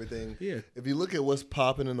 metaverse and everything. Yeah. If you look at what's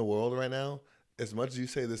popping in the world right now, as much as you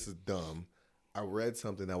say this is dumb, I read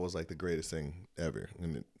something that was like the greatest thing ever,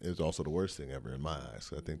 and it was also the worst thing ever in my eyes.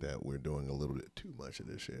 So I think that we're doing a little bit too much of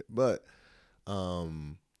this shit. But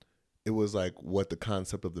it was like what the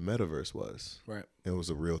concept of the metaverse was. Right. It was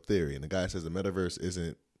a real theory, and the guy says the metaverse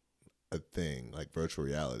isn't a thing like virtual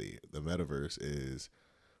reality. The metaverse is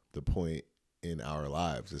the point in our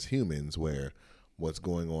lives as humans where what's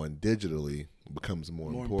going on digitally becomes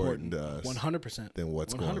more important to us 100% than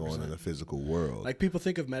what's 100%. Going on in the physical world. Like people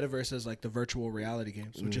think of metaverse as like the virtual reality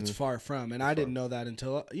games, which it's far from. And I didn't know that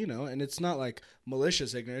until, and it's not like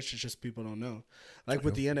malicious ignorance. It's just people don't know. Like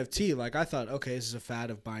with the NFT, like I thought, okay, this is a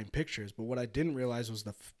fad of buying pictures. But what I didn't realize was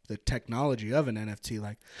the technology of an NFT.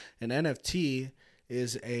 Like an NFT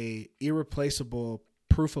is a irreplaceable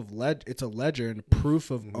proof of it's a ledger and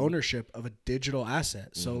proof of ownership of a digital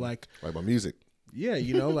asset. So like my music. Yeah,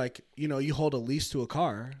 you hold a lease to a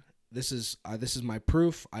car. This is my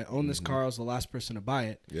proof. I own this car. I was the last person to buy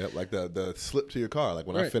it. Yeah, like the slip to your car. Like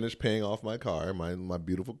when I finished paying off my car, my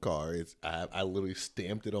beautiful car, I literally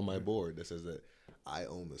stamped it on my board that says that I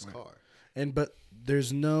own this car. But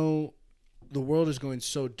the world is going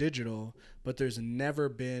so digital, but there's never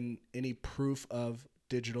been any proof of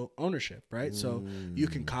digital ownership, right? So you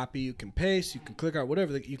can copy, you can paste, you can click out,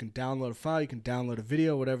 whatever. You can download a file, you can download a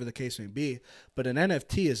video, whatever the case may be. But an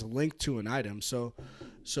NFT is linked to an item. So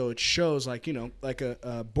it shows like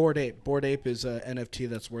a Bored Ape. Bored Ape is a NFT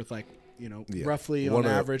that's worth like, roughly on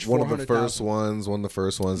average $400,000. One of the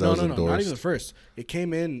first ones that was endorsed. No, not even the first. It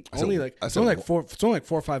came in it's only like 4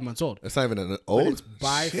 or 5 months old. It's not even an old. But it's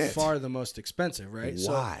by far the most expensive, right?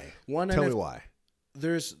 Why? So Tell me why.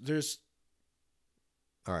 There's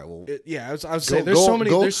all right. Well, I would say there's so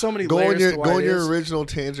many layers. Go on your original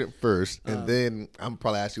tangent first, and then I'm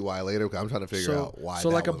probably ask you why later. Because I'm trying to figure out why. So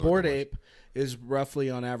like a Bored Ape is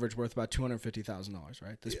roughly on average worth about $250,000,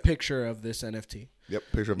 right? This picture of this NFT. Yep,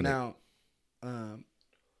 picture of an now,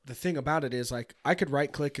 the thing about it is, like, I could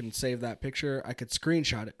right click and save that picture. I could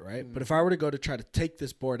screenshot it, right? But if I were to go to try to take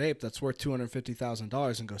this Bored Ape that's worth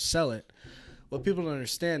 $250,000 and go sell it, what people don't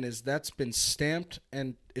understand is that's been stamped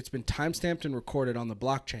and it's been time stamped and recorded on the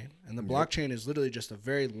blockchain. And the blockchain is literally just a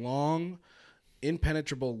very long,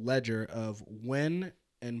 impenetrable ledger of when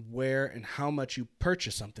and where and how much you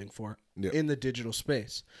purchase something for in the digital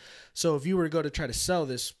space. So if you were to go to try to sell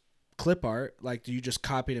this clip art, like you just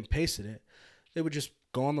copied and pasted it, they would just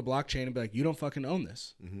go on the blockchain and be like, you don't fucking own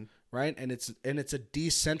this. Right? And it's a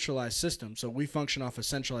decentralized system. So we function off a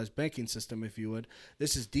centralized banking system, if you would.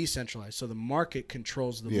 This is decentralized. So the market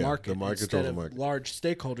controls the market. The market instead controls of the market. large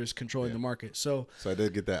stakeholders controlling the market. So I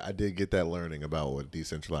did get that. I did get that learning about what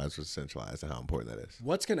decentralized versus centralized and how important that is.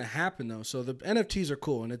 What's going to happen, though? So the NFTs are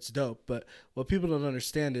cool and it's dope. But what people don't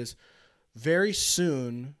understand is very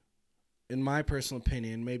soon, in my personal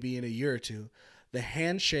opinion, maybe in a year or two, the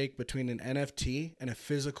handshake between an NFT and a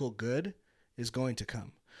physical good is going to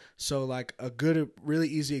come. So like a good, really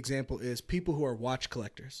easy example is people who are watch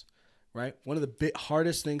collectors, right? One of the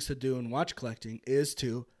hardest things to do in watch collecting is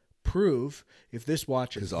to prove if this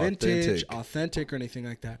watch is vintage, authentic, or anything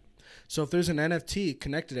like that. So if there's an NFT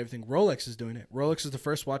connected to everything, Rolex is doing it. Rolex is the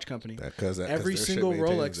first watch company. Every single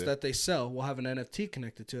Rolex that they sell will have an NFT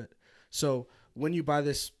connected to it. So when you buy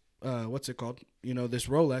this, what's it called? This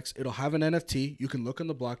Rolex, it'll have an NFT. You can look on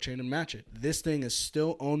the blockchain and match it. This thing is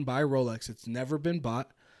still owned by Rolex. It's never been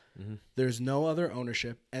bought. There's no other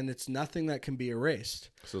ownership, and it's nothing that can be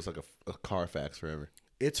erased. So it's like a Carfax forever.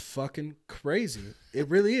 It's fucking crazy. It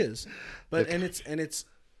really is. But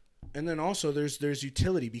and then also there's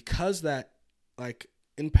utility because that like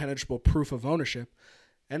impenetrable proof of ownership.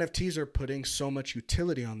 NFTs are putting so much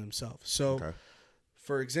utility on themselves. So,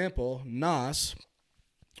 for example, Nas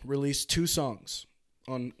released 2 songs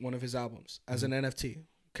on one of his albums as an NFT.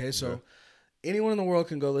 Okay, so. Anyone in the world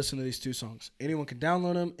can go listen to these 2 songs. Anyone can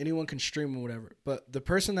download them. Anyone can stream them, whatever. But the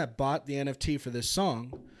person that bought the NFT for this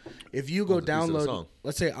song, if you go download,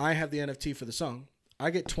 let's say I have the NFT for the song,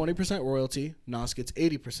 I get 20% royalty. Nas gets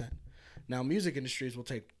 80%. Now, music industries will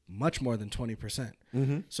take much more than 20%.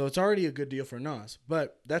 So it's already a good deal for Nas.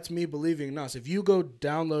 But that's me believing in Nas. If you go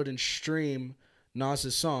download and stream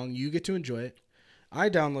Nas's song, you get to enjoy it. I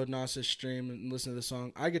download Nas's stream and listen to the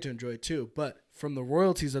song. I get to enjoy it too. But from the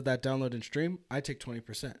royalties of that download and stream, I take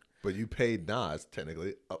 20%. But you paid Nas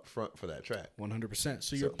technically up front for that track. 100%.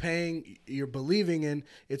 So you're believing in,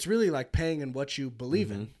 it's really like paying in what you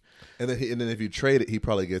believe in. And then if you trade it, he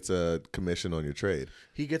probably gets a commission on your trade.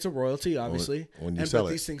 He gets a royalty, obviously. When you sell it.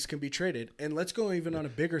 But these things can be traded. And let's go even on a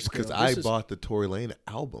bigger scale. Because I bought the Tory Lane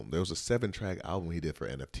album. There was a 7-track album he did for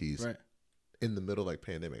NFTs. Right. In the middle of like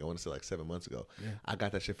pandemic, I want to say like 7 months ago. I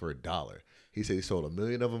got that shit for $1. He said he sold 1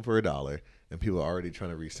 million of them for $1, and people are already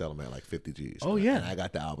trying to resell them at like 50 G's. Oh yeah, and I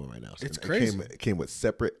got the album right now. So it's crazy. It came with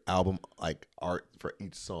separate album like art for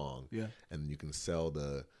each song. Yeah, and you can sell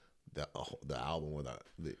the album with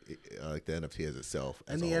like the NFT as itself.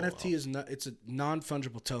 And the NFT is not, it's a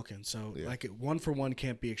non-fungible token, so like it one for one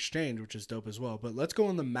can't be exchanged, which is dope as well. But let's go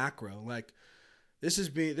on the macro, like. This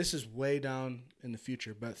is way down in the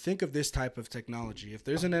future, but think of this type of technology. If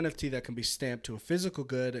there's an NFT that can be stamped to a physical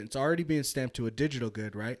good, and it's already being stamped to a digital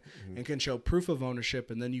good, right? And can show proof of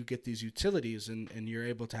ownership, and then you get these utilities and you're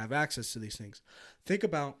able to have access to these things. Think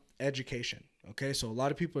about education, okay? So a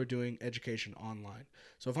lot of people are doing education online.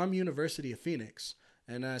 So if I'm University of Phoenix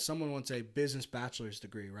and someone wants a business bachelor's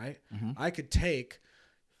degree, right? I could take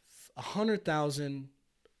 100,000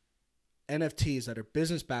 NFTs that are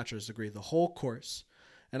business bachelor's degree, the whole course,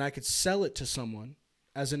 and I could sell it to someone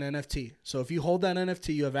as an NFT. So if you hold that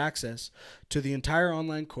NFT, you have access to the entire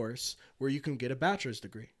online course where you can get a bachelor's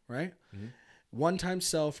degree, right? One-time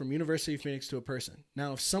sell from University of Phoenix to a person.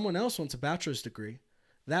 Now, if someone else wants a bachelor's degree,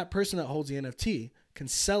 that person that holds the NFT can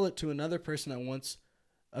sell it to another person that wants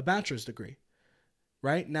a bachelor's degree,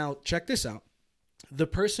 right? Now, check this out. The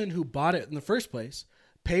person who bought it in the first place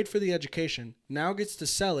paid for the education, now gets to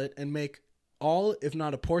sell it and make all, if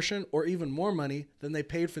not a portion, or even more money than they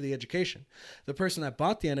paid for the education. The person that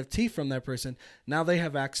bought the NFT from that person, now they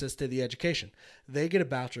have access to the education. They get a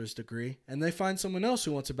bachelor's degree, and they find someone else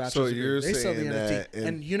who wants a bachelor's degree. They sell the NFT.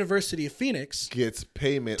 And University of Phoenix gets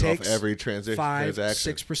payment off every transaction.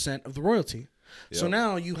 5-6% of the royalty. Yep. So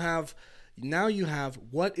now you have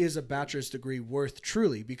what is a bachelor's degree worth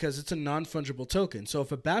truly, because it's a non-fungible token. So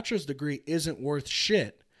if a bachelor's degree isn't worth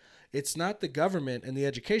shit, It's not the government and the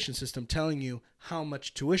education system telling you how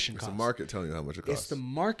much tuition costs. It's the market telling you how much it costs. It's the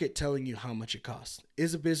market telling you how much it costs.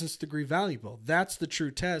 Is a business degree valuable? That's the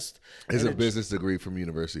true test. Is a business degree from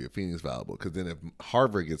University of Phoenix valuable? Because then if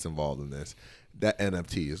Harvard gets involved in this, that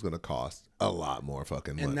NFT is going to cost a lot more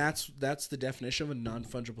fucking money. And that's the definition of a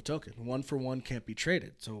non-fungible token. One for one can't be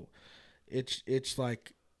traded. So it's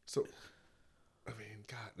like... So,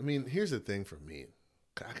 here's the thing for me.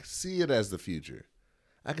 I can see it as the future.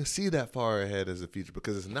 I can see that far ahead as the future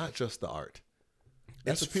because it's not just the art.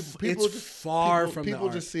 That's what people it's far from the art.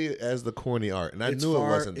 People just see it as the corny art, and I knew it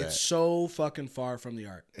wasn't that. It's so fucking far from the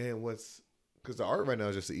art. And because the art right now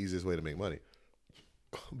is just the easiest way to make money,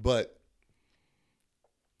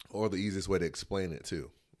 or the easiest way to explain it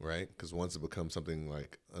too, right? Because once it becomes something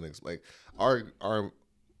like our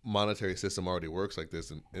monetary system already works like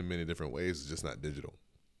this in many different ways. It's just not digital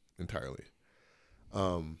entirely.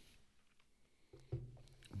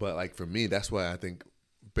 But like for me, that's why I think,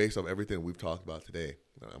 based on everything we've talked about today,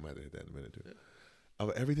 I might hit that in a minute too. Yeah. Of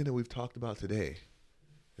everything that we've talked about today,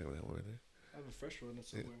 that one right there. I have a fresh one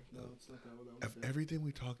somewhere. No, it's not that one. Of everything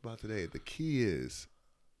we talked about today, the key is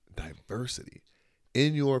diversity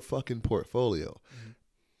in your fucking portfolio. Mm-hmm.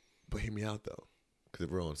 But hear me out though, because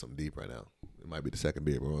we're on something deep right now. It might be the second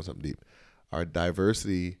beer, but we're on something deep. Our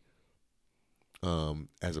diversity,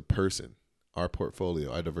 as a person, our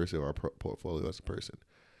diversity of our portfolio as a person.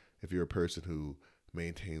 If you're a person who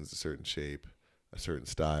maintains a certain shape, a certain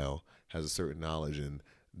style, has a certain knowledge in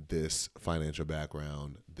this financial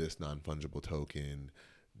background, this non-fungible token,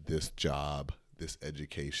 this job, this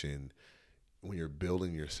education, when you're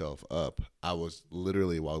building yourself up, I was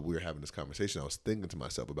literally, while we were having this conversation, I was thinking to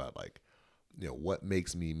myself about what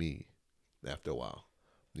makes me me after a while.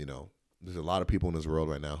 There's a lot of people in this world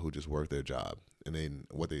right now who just work their job, and then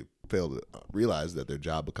what they fail to realize that their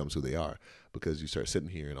job becomes who they are, because you start sitting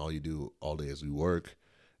here and all you do all day is you work,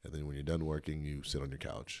 and then when you're done working, you sit on your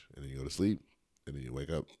couch, and then you go to sleep, and then you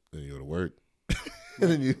wake up, and then you go to work,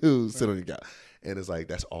 and then you sit on your couch, and it's like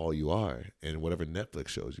that's all you are, and whatever Netflix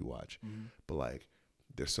shows you watch. Mm-hmm. But like,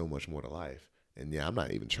 there's so much more to life, and yeah, I'm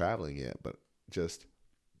not even traveling yet, but just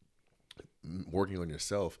working on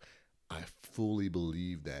yourself, I fully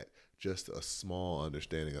believe that just a small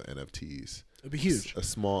understanding of NFTs, it'd be huge. A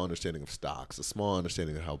small understanding of stocks, a small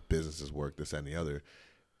understanding of how businesses work, this, that, and the other.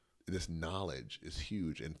 This knowledge is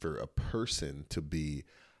huge. And for a person to be,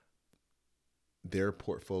 their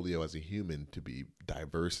portfolio as a human to be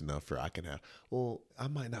diverse enough for I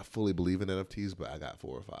might not fully believe in NFTs, but I got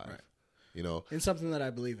 4 or 5. Right. It's something that I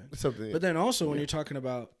believe in. But then also when you're talking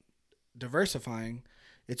about diversifying,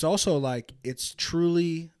 it's also like it's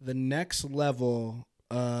truly the next level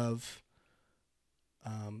of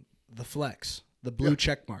the flex, the blue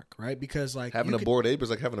check mark, right? Because like having a Bored Ape is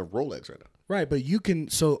like having a Rolex right now. Right, but you can.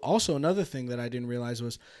 So also another thing that I didn't realize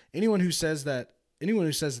was anyone who says that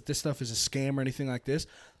this stuff is a scam or anything like this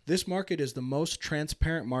market is the most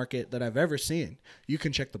transparent market that I've ever seen. You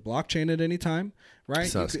can check the blockchain at any time, right?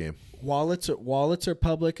 It's not a scam. Wallets are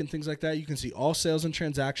public and things like that. You can see all sales and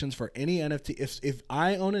transactions for any NFT. If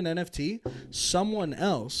I own an NFT, someone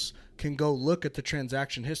else can go look at the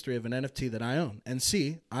transaction history of an NFT that I own and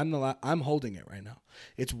see I'm holding it right now.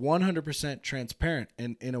 It's 100% transparent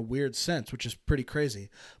and in a weird sense, which is pretty crazy.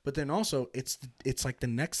 But then also it's like the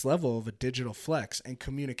next level of a digital flex and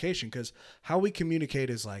communication, because how we communicate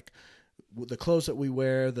is like the clothes that we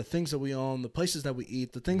wear, the things that we own, the places that we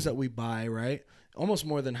eat, the things that we buy, right? Almost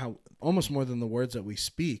more than the words that we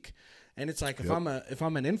speak. And it's like if I'm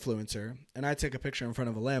an influencer and I take a picture in front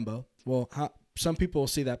of a Lambo, some people will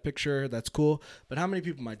see that picture, that's cool. But how many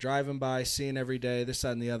people am I driving by, seeing every day, this,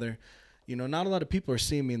 that, and the other? Not a lot of people are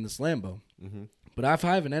seeing me in this Lambo. Mm-hmm. But if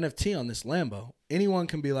I have an NFT on this Lambo, anyone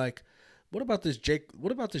can be like, what about this Jake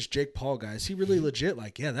Paul guy? Is he really legit?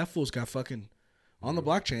 Like, yeah, that fool's got fucking on the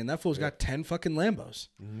blockchain. That fool's got 10 fucking Lambos.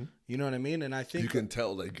 Mm-hmm. You know what I mean? And I think you can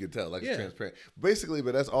tell, like it's transparent. Basically,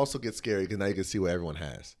 but that also gets scary because now you can see what everyone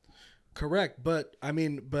has. Correct, but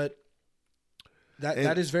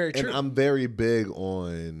that is very true. And I'm very big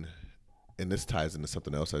on, and this ties into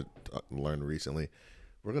something else I learned recently.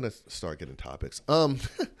 We're gonna start getting topics.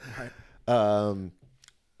 Right.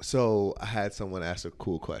 So I had someone ask a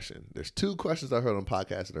cool question. There's 2 questions I heard on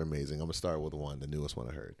podcasts that are amazing. I'm gonna start with the newest one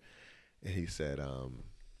I heard, and he said,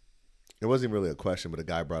 it wasn't even really a question, but a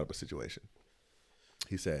guy brought up a situation.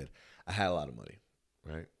 He said, I had a lot of money,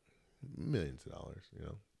 right, millions of dollars,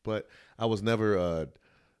 but I was never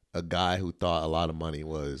a guy who thought a lot of money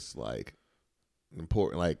was like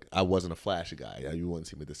important. Like I wasn't a flashy guy. You wouldn't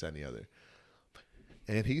see me this, that, and the other.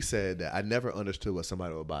 And he said that I never understood what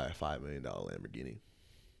somebody would buy a $5 million Lamborghini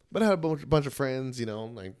But I had a bunch of friends,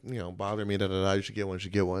 like, bothering me, you should get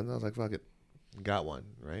one, I was like, fuck it. Got one,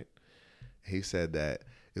 right? He said that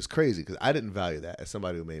it's crazy because I didn't value that as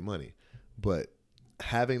somebody who made money. But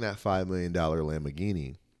having that $5 million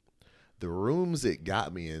Lamborghini, the rooms it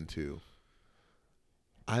got me into,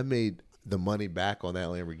 I made the money back on that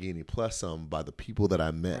Lamborghini plus some by the people that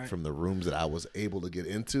I met from the rooms that I was able to get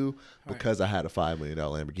into because I had a $5 million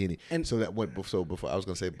Lamborghini. And so that went before I was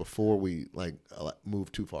gonna say before we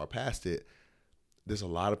move too far past it. There's a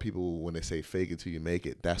lot of people when they say fake it till you make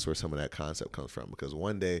it. That's where some of that concept comes from because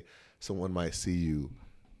one day someone might see you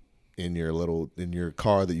in your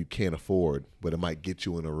car that you can't afford, but it might get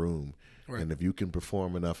you in a room, and if you can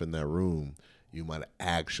perform enough in that room, you might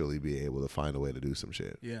actually be able to find a way to do some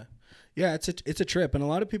shit. Yeah, it's a trip, and a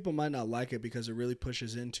lot of people might not like it because it really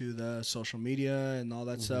pushes into the social media and all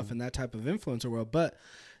that stuff and that type of influencer world. But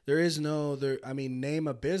name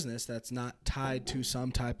a business that's not tied to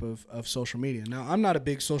some type of social media. Now, I'm not a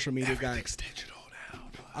big social media guy. Everything's digital now.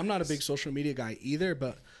 I'm not a big social media guy either,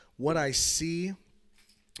 but what I see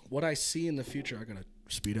in the future, I gotta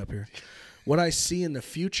speed up here. What I see in the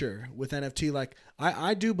future with NFT, like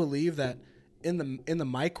I do believe that in the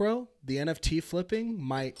micro, the NFT flipping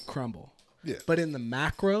might crumble. Yeah. But in the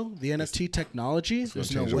macro, the NFT technology,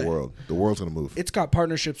 there's no way. The world. The world's gonna move. It's got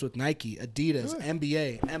partnerships with Nike, Adidas,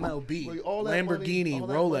 NBA, MLB, Lamborghini, all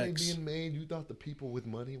that Rolex. money being made, you thought the people with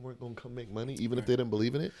money weren't gonna come make money, even if they didn't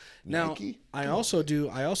believe in it. Now, Nike? I also do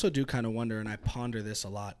kind of wonder, and I ponder this a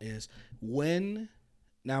lot, is when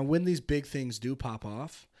these big things do pop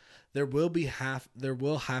off, there will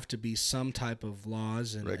have to be some type of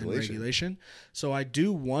laws and regulation. So I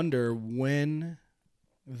do wonder when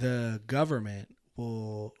the government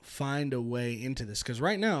will find a way into this, because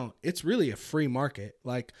right now it's really a free market,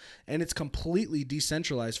 and it's completely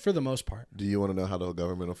decentralized for the most part. Do you want to know how the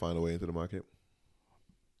government will find a way into the market?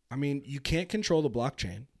 I mean, you can't control the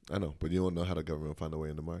blockchain. I know, but you want to know how the government will find a way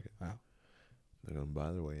in the market. Wow. They're gonna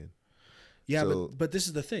buy their way in. Yeah, but this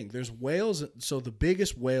is the thing. There's whales. So the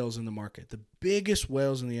biggest whales in the market, the biggest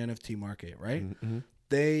whales in the NFT market, right? Mm-hmm.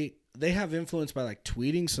 They have influence by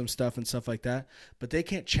tweeting some stuff and stuff like that, but they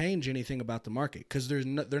can't change anything about the market because they're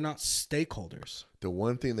not stakeholders. The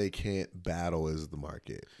one thing they can't battle is the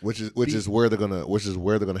market, which is where they're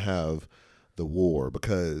gonna have the war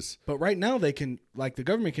because. But right now they can, the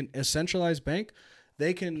government can, a centralized bank,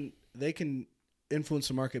 they can influence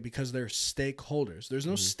the market because they're stakeholders. There's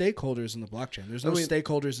no stakeholders in the blockchain. There's no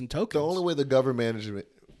stakeholders in tokens. The only way the government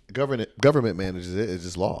manages it is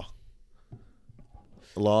just law.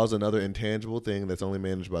 Law is another intangible thing that's only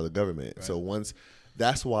managed by the government. Right. So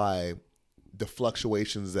that's why the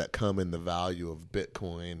fluctuations that come in the value of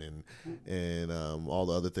Bitcoin and all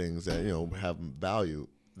the other things that have value,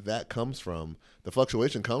 the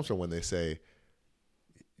fluctuation comes from when they say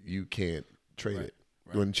you can't trade it.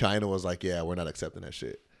 Right. When China was like, yeah, we're not accepting that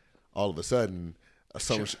shit. All of a sudden,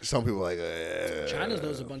 some people are like, China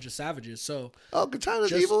knows a bunch of savages. So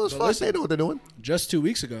China's evil as fuck. They know what they're doing. Just 2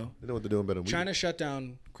 weeks ago, they know what they're doing better than we. China shut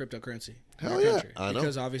down cryptocurrency. Hell yeah, I know.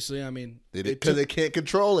 Because obviously, because they can't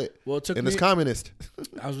control it. Well, it took and it's communist.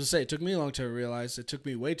 I was gonna say it took me long to realize. It took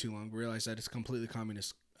me way too long to realize that it's a completely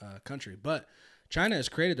communist country. But China has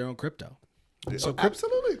created their own crypto. So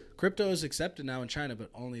absolutely, crypto is accepted now in China, but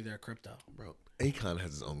only their crypto, bro. Akon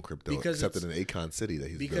has his own crypto, except in Akon City that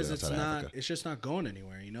he's building outside Africa. It's just not going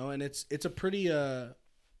anywhere, and it's a pretty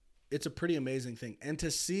amazing thing. And to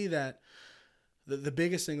see that, the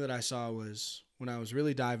biggest thing that I saw was when I was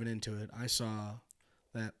really diving into it, I saw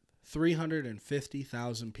that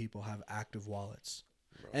 350,000 people have active wallets,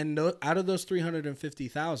 and out of those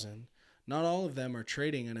 350,000. Not all of them are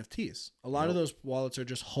trading NFTs. A lot of those wallets are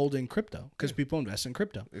just holding crypto because people invest in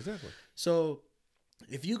crypto. Exactly. So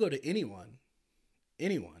if you go to anyone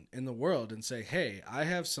in the world and say, hey, I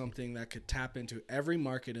have something that could tap into every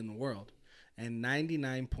market in the world, and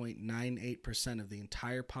 99.98% of the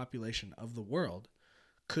entire population of the world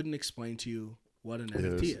couldn't explain to you what an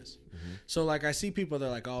NFT is. Mm-hmm. So I see people, they're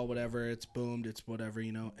like, oh, whatever, it's boomed, it's whatever,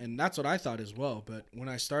 and that's what I thought as well. But when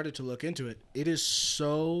I started to look into it, it is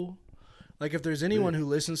so... if there's anyone who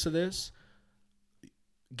listens to this,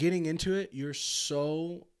 getting into it, you're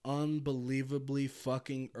so unbelievably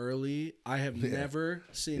fucking early. I have never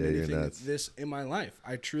seen anything like this in my life.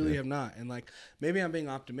 I truly have not. And maybe I'm being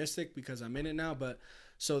optimistic because I'm in it now, but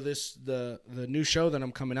so the new show that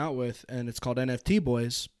I'm coming out with, and it's called NFT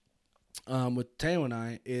Boys, with Teo and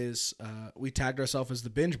I, is we tagged ourselves as the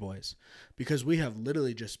Binge Boys because we have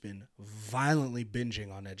literally just been violently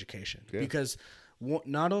binging on education because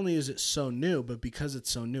not only is it so new, but because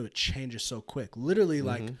it's so new, it changes so quick. Literally,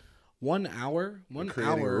 1 hour, They're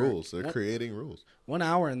creating rules. 1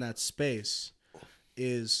 hour in that space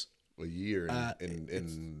is a year.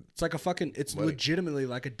 It's like a fucking. It's money. Legitimately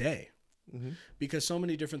like a day. Mm-hmm. Because so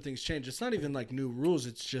many different things change. It's not even like new rules.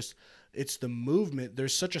 It's the movement.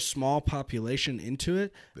 There's such a small population into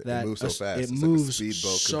it that it moves so fast. It it's moves like a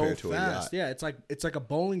speedboat so compared to fast. A yacht. Yeah, it's like a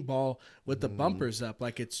bowling ball with the bumpers up.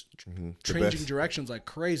 Like it's changing directions like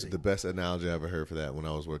crazy. The best analogy I ever heard for that when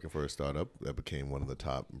I was working for a startup that became one of the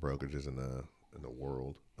top brokerages in the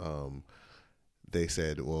world. They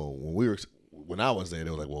said, well, when I was there, they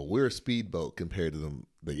were like, well, we're a speedboat compared to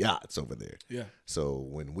the yachts over there. Yeah. So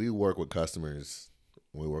when we work with customers,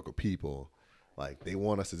 when we work with people, like they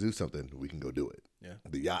want us to do something, we can go do it. Yeah.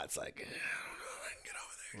 The yacht's like, I don't know, I can get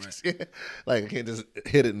over there. Right. Like I can't just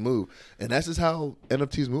hit it and move. And that's just how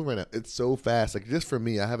NFTs move right now. It's so fast. Like just for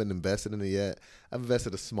me, I haven't invested in it yet. I've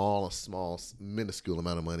invested a small, minuscule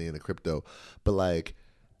amount of money in the crypto. But like,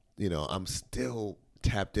 I'm still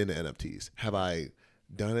tapped into NFTs. Have I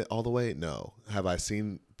done it all the way? No. Have I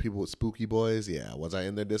seen people with Spooky Boys? Yeah. Was I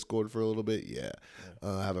in their Discord for a little bit? Yeah.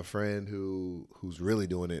 I have a friend who's really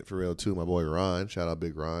doing it for real too. My boy Ron. Shout out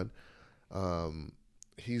Big Ron.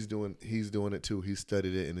 He's doing it too. He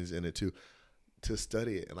studied it and is in it too. To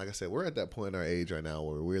study it. And like I said, we're at that point in our age right now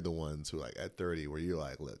where we're the ones who like at 30 where you're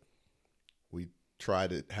like, look, we tried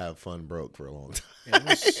to have fun broke for a long time.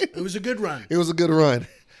 It was a good run. It was a good run.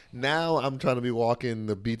 Now I'm trying to be walking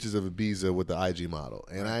the beaches of Ibiza with the IG model,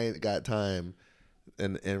 and I ain't got time.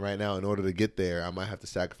 And right now, in order to get there, I might have to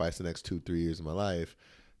sacrifice the next 2-3 years of my life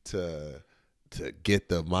to get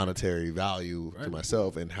the monetary value to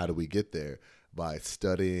myself. And how do we get there? By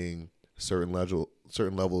studying certain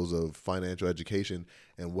levels of financial education,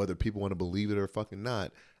 and whether people want to believe it or fucking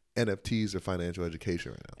not, NFTs are financial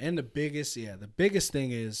education right now. And the biggest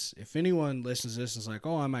thing is, if anyone listens to this and is like,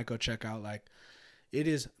 oh, I might go check out, like, it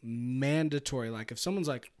is mandatory. Like if someone's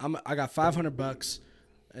like, I got $500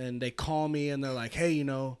 and they call me and they're like, hey,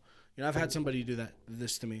 I've had somebody do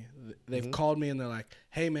this to me. They've called me and they're like,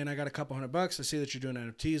 hey man, I got a couple $100. I see that you're doing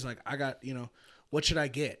NFTs. Like I got, what should I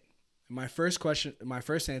get? And my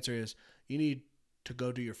first answer is you need to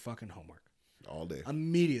go do your fucking homework. All day.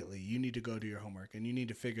 Immediately, you need to go do your homework and you need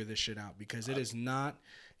to figure this shit out because it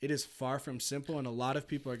is far from simple, and a lot of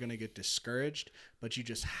people are going to get discouraged, but you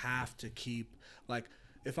just have to keep, like,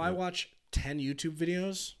 if I watch 10 YouTube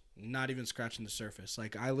videos, not even scratching the surface.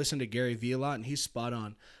 Like, I listen to Gary Vee a lot, and he's spot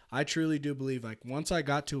on. I truly do believe, like, once I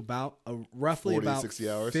got to about roughly about 60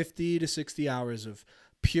 hours. 50 to 60 hours of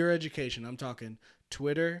pure education, I'm talking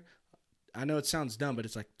Twitter. I know it sounds dumb, but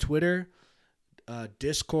it's like Twitter,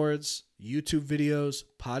 Discords, YouTube videos,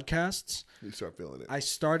 podcasts. You start feeling it. I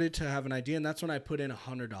started to have an idea, and that's when I put in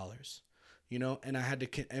 $100. And I had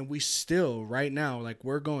to, and we still right now, like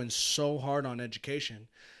we're going so hard on education,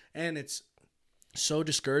 and it's so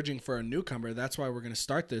discouraging for a newcomer. That's why we're going to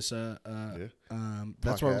start this. That's why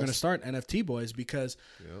we're going to start NFT Boys, because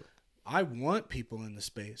I want people in the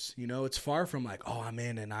space. It's far from like, oh, I'm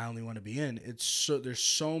in and I only want to be in. There's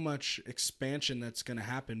so much expansion that's going to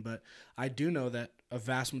happen, but I do know that a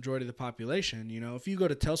vast majority of the population, if you go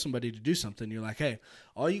to tell somebody to do something, you're like, hey,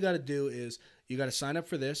 all you got to do is you got to sign up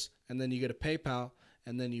for this, and then you get a PayPal,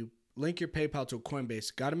 and then you link your PayPal to a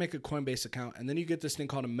Coinbase. Got to make a Coinbase account, and then you get this thing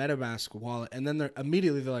called a MetaMask wallet, and then they're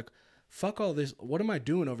like, fuck all this. What am I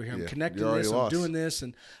doing over here? I'm connecting this. I'm doing this,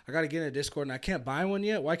 and I got to get in a Discord, and I can't buy one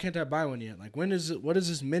yet. Why can't I buy one yet? Like, what is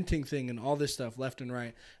this minting thing and all this stuff left and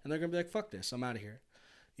right? And they're going to be like, fuck this. I'm out of here.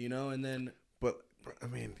 And then. But,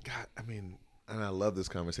 and I love this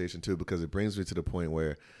conversation too, because it brings me to the point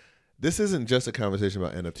where this isn't just a conversation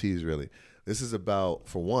about NFTs, really. This is about,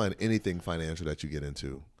 for one, anything financial that you get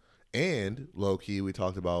into. And low key, we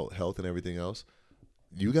talked about health and everything else.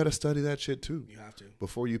 You got to study that shit too. You have to.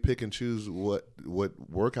 Before you pick and choose what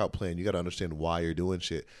workout plan, you got to understand why you're doing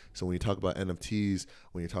shit. So when you talk about NFTs,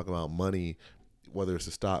 when you talk about money, whether it's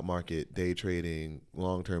the stock market, day trading,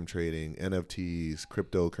 long-term trading, NFTs,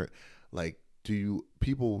 crypto, like,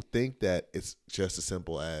 people think that it's just as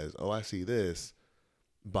simple as, oh, I see this,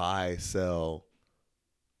 buy, sell,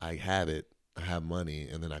 I have it, I have money,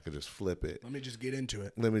 and then I could just flip it. Let me just get into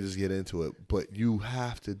it. But you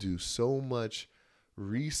have to do so much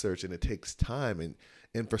research, and it takes time.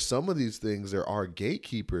 And for some of these things, there are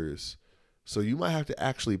gatekeepers. So you might have to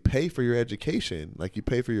actually pay for your education, like you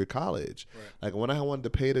pay for your college. Right. Like when I wanted to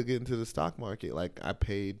pay to get into the stock market, like I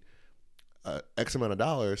paid X amount of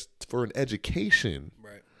dollars for an education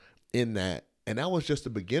in that. And that was just a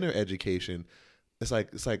beginner education. It's like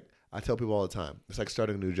I tell people all the time, it's like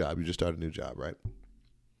starting a new job. You just start a new job, right?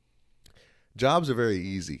 Jobs are very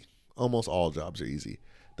easy. Almost all jobs are easy.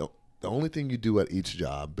 the only thing you do at each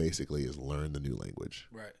job basically is learn the new language.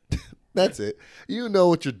 Right. That's it. You know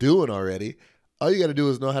what you're doing already. All you got to do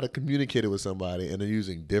is know how to communicate it with somebody, and they're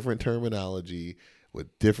using different terminology with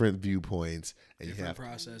different viewpoints, and different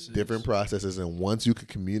processes. Different processes. And once you can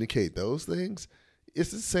communicate those things,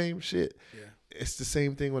 it's the same shit. Yeah. It's the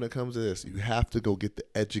same thing when it comes to this. You have to go get the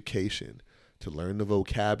education to learn the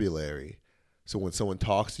vocabulary. So when someone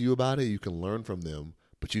talks to you about it, you can learn from them,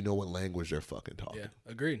 but you know what language they're fucking talking. Yeah,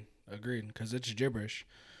 agreed. Because it's gibberish.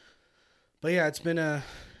 But yeah, it's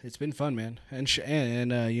been fun, man. And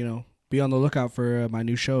you know, be on the lookout for my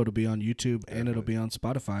new show. It'll be on YouTube and it'll be on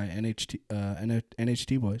Spotify.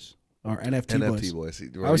 NHT Boys or NFT Boys.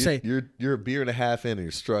 I would say you're a beer and a half in and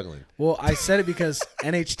you're struggling. Well, I said it because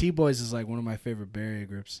NHT Boys is like one of my favorite Bay Area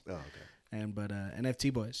groups. Oh, okay. But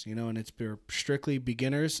NFT Boys, you know, and it's strictly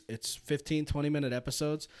beginners. It's 15, 20-minute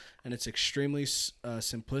episodes, and it's extremely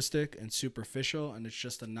simplistic and superficial, and it's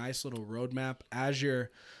just a nice little roadmap as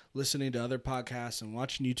you're listening to other podcasts and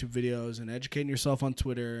watching YouTube videos and educating yourself on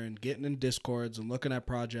Twitter and getting in Discords and looking at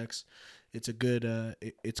projects. It's a good.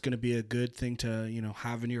 It's going to be a good thing to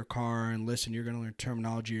have in your car and listen. You're going to learn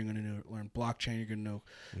terminology. You're going to learn blockchain. You're going to know.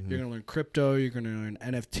 Mm-hmm. You're going to learn crypto. You're going to learn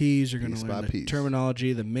NFTs. You're going to learn the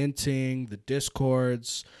terminology, the minting, the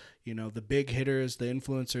Discords. The big hitters, the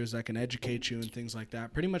influencers that can educate you and things like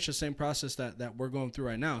that. Pretty much the same process that we're going through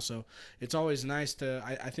right now. So it's always nice to.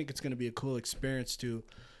 I think it's going to be a cool experience to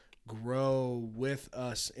grow with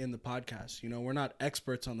us in the podcast. We're not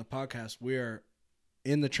experts on the podcast. We are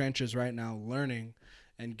in the trenches right now, learning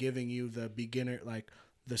and giving you the beginner, like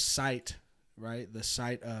the sight, right? The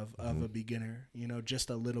sight of a beginner, just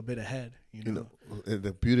a little bit ahead,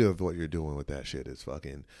 The beauty of what you're doing with that shit is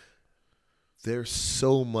fucking, there's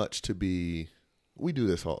so much to be, we don't do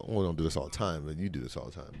this all the time, and you do this all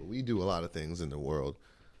the time, but we do a lot of things in the world,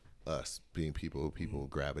 us being people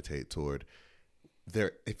gravitate toward, I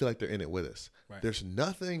feel like they're in it with us. Right. There's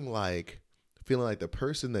nothing like feeling like the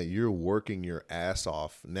person that you're working your ass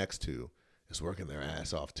off next to is working their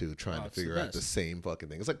ass off too, trying to figure out the same fucking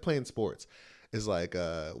thing. It's like playing sports. It's like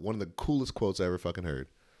one of the coolest quotes I ever fucking heard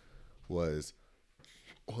was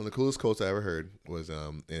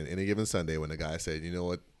in Any Given Sunday when the guy said, you know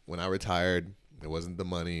what, when I retired, it wasn't the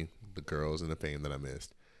money, the girls, and the fame that I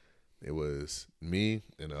missed. It was me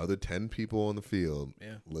and the other 10 people on the field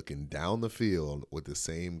looking down the field with the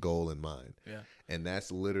same goal in mind. Yeah. And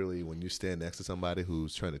that's literally when you stand next to somebody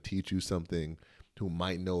who's trying to teach you something, who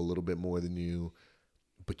might know a little bit more than you,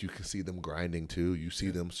 but you can see them grinding too. You see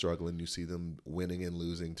them struggling. You see them winning and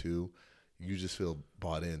losing too. You just feel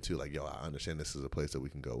bought into, like, yo, I understand this is a place that we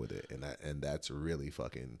can go with it, and that's really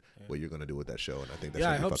fucking what you're gonna do with that show, and I think that's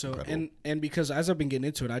I hope so. Incredible. And because as I've been getting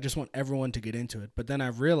into it, I just want everyone to get into it. But then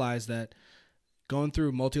I've realized that going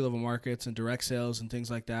through multi-level markets and direct sales and things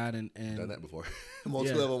like that, and done that before,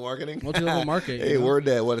 multi-level marketing, multi-level market. Hey, word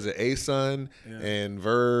that. What is it? ASUN and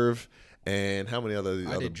Verve. And how many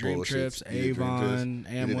other Dream Trips, Avon,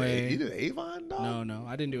 Amway. You did Avon, dog? No,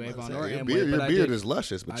 I didn't do Avon or Amway. Your beard is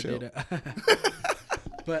luscious, but chill.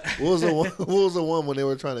 But what was the one when they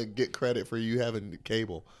were trying to get credit for you having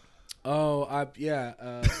cable? Oh,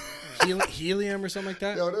 Helium or something like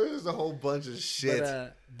that. Yo, there was a whole bunch of shit.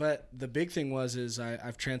 But the big thing is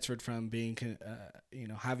I've transferred from being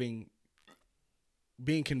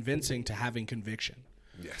being convincing to having conviction.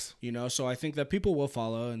 Yes. So I think that people will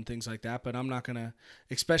follow and things like that, but I'm not going to,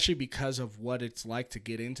 especially because of what it's like to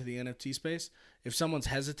get into the NFT space. If someone's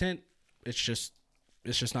hesitant, it's just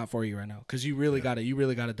not for you right now. Cause you really got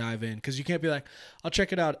to dive in. Cause you can't be like, I'll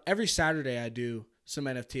check it out. Every Saturday I do some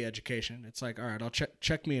NFT education. It's like, all right, I'll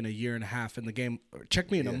check me in a year and a half in the game, or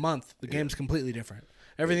check me in a month. The game's completely different.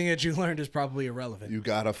 Everything that you learned is probably irrelevant. You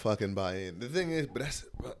got to fucking buy in. The thing is,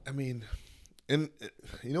 and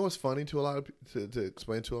you know what's funny to a lot of to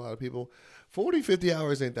explain to a lot of people? 40, 50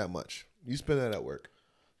 hours ain't that much. You spend that at work.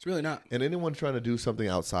 It's really not. And anyone trying to do something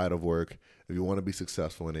outside of work, if you want to be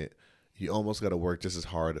successful in it, you almost got to work just as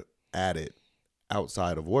hard at it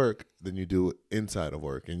outside of work than you do inside of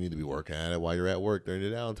work. And you need to be working at it while you're at work during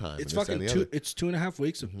your downtime. It's fucking it's 2.5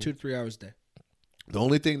 weeks of 2 to 3 hours a day. The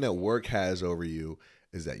only thing that work has over you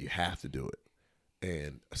is that you have to do it.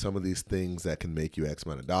 And some of these things that can make you X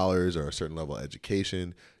amount of dollars or a certain level of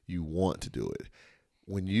education, you want to do it.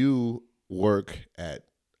 When you work at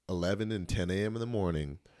 11 and 10 a.m. in the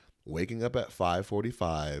morning, waking up at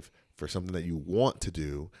 5:45 for something that you want to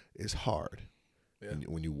do is hard. Yeah. And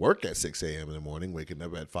when you work at 6 a.m. in the morning, waking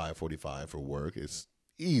up at 5:45 for work is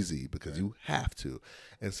easy because you have to.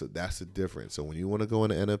 And so that's the difference. So when you want to go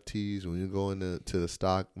into NFTs, when you go into the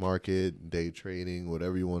stock market, day trading,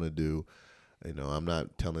 whatever you want to do, You know, I'm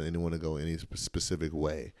not telling anyone to go any specific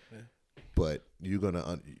way, but you're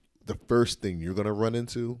gonna the first thing you're gonna run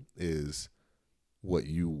into is what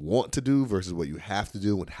you want to do versus what you have to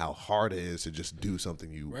do, and how hard it is to just do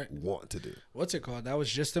something you want to do. What's it called? That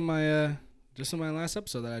was just in my last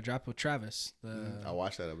episode that I dropped with Travis. I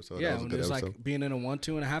watched that episode. Yeah, that was a when good it was episode. like being in a 1,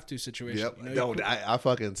 2, and a half 2 situation. Yep. You know, I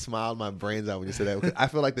fucking smiled my brains out when you said that. Because I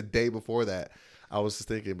feel like the day before that, I was just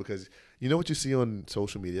thinking, because you know what you see on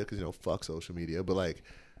social media, because, you know, fuck social media, but like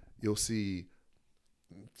you'll see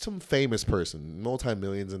some famous person,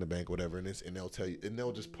 multi-millions in the bank, whatever, and they'll tell you, and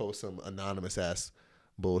they'll just post some anonymous ass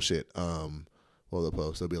bullshit. What they'll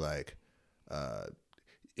post, they'll be like,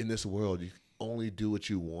 in this world, you only do what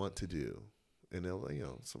you want to do. And they'll, you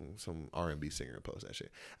know, some R&B singer post that shit.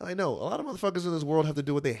 And I know a lot of motherfuckers in this world have to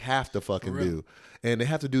do what they have to fucking do. And they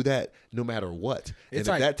have to do that no matter what. And if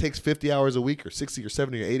that takes 50 hours a week or 60 or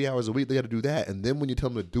 70 or 80 hours a week, they got to do that. And then when you tell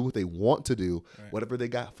them to do what they want to do, whatever they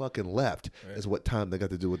got fucking left is what time they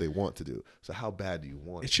got to do what they want to do. So how bad do you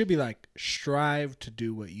want it? It should be like, strive to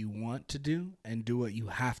do what you want to do and do what you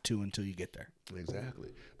have to until you get there.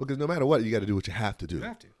 Exactly. Because no matter what, you got to do what you have to do. You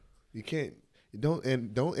have to. You can't. Don't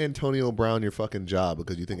Antonio Brown your fucking job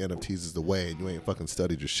because you think NFTs is the way and you ain't fucking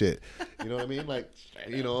studied your shit. You know what I mean? Like,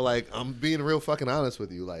 you know, like, I'm being real fucking honest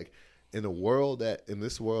with you. Like, in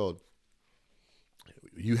this world,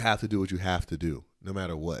 you have to do what you have to do, no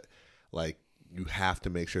matter what. Like, you have to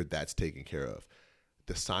make sure that's taken care of.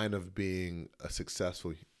 The sign of being a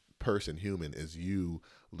successful human, is you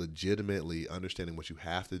legitimately understanding what you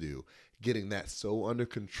have to do, getting that so under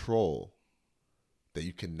control that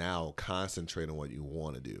you can now concentrate on what you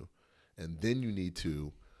want to do. And then you need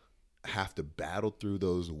to have to battle through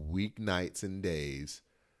those week nights and days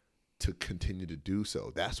to continue to do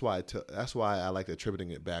so. That's why I like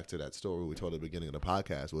attributing it back to that story we told at the beginning of the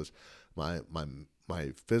podcast, was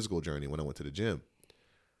my physical journey when I went to the gym.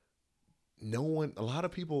 A lot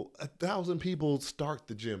of people, 1,000 people start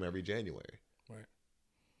the gym every January. Right.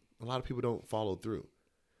 A lot of people don't follow through.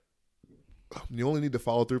 You only need to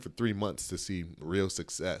follow through for 3 months to see real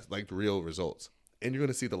success, like real results. And you're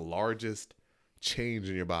going to see the largest change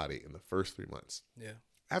in your body in the first 3 months. Yeah.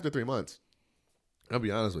 After 3 months, I'll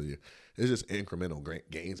be honest with you, it's just incremental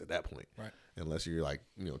gains at that point. Right. Unless you're like,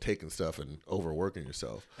 you know, taking stuff and overworking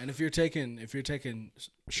yourself. And if you're taking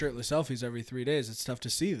shirtless selfies every 3 days, it's tough to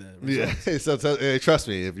see the results. Yeah. So trust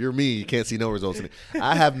me, if you're me, you can't see no results.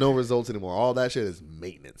 I have no results anymore. All that shit is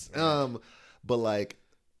maintenance. Right. But like,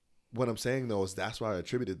 what I'm saying, though, is that's why I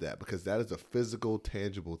attributed that, because that is a physical,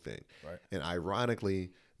 tangible thing. Right. And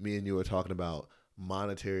ironically, me and you are talking about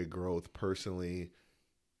monetary growth personally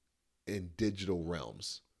in digital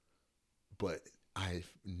realms. But I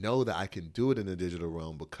know that I can do it in the digital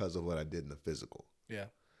realm because of what I did in the physical. Yeah.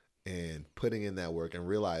 And putting in that work and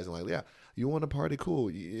realizing, like, yeah, you want to party? Cool.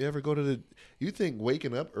 You ever go to you think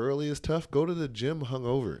waking up early is tough? Go to the gym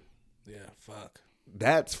hungover. Yeah, fuck.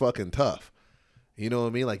 That's fucking tough. You know what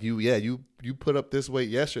I mean? Like, you put up this weight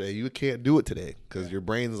yesterday. You can't do it today because your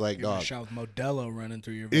brain's like, you're dog. shot with Modelo running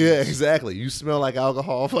through your veins. Yeah, exactly. You smell like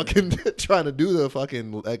alcohol fucking trying to do the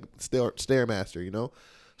fucking like Stairmaster, you know?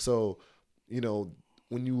 So, you know,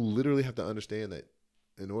 when you literally have to understand that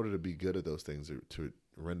in order to be good at those things, to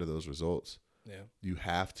render those results, you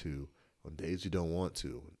have to, on days you don't want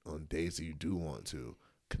to, on days that you do want to,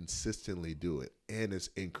 consistently do it. And it's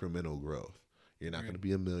incremental growth. You're not going to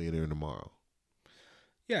be a millionaire tomorrow.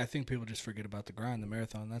 Yeah, I think people just forget about the grind, the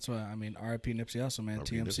marathon. That's why, I mean, RIP Nipsey Hussle, man,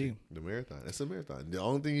 TMC. The marathon. It's a marathon. The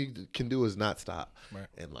only thing you can do is not stop. Right.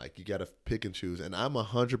 And, like, you got to pick and choose. And I'm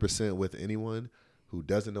 100% with anyone who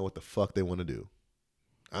doesn't know what the fuck they want to do.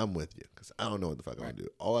 I'm with you because I don't know what the fuck I want to do.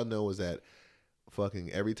 All I know is that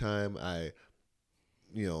fucking every time I,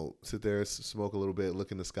 you know, sit there, smoke a little bit,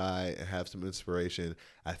 look in the sky, and have some inspiration,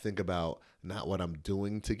 I think about not what I'm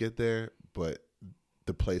doing to get there, but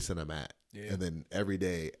the place that I'm at. Yeah. And then every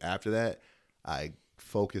day after that, I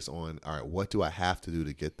focus on, all right, what do I have to do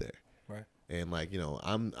to get there? Right. And like, you know,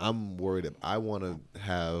 I'm worried. I want to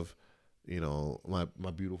have, you know,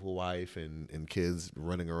 my beautiful wife and kids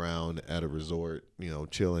running around at a resort, you know,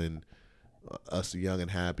 chilling, us young and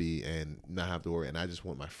happy and not have to worry. And I just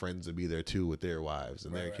want my friends to be there too with their wives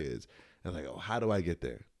and their kids. And like, oh, how do I get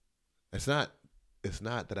there? It's not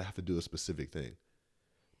that I have to do a specific thing.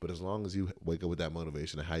 But as long as you wake up with that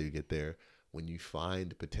motivation of how you get there, when you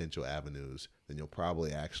find potential avenues, then you'll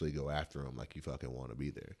probably actually go after them like you fucking want to be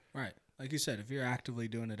there. Right. Like you said, if you're actively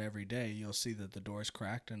doing it every day, you'll see that the door's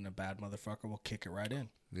cracked and a bad motherfucker will kick it right in.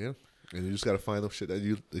 Yeah. And you just got to find the shit that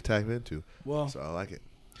you tap into. Well, so I like it.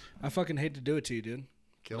 I fucking hate to do it to you, dude.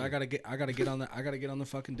 Kill I me. gotta get on the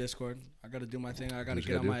fucking Discord. I gotta do my thing. I gotta What you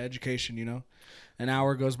get on gotta my education. You know, an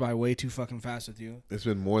hour goes by way too fucking fast with you. It's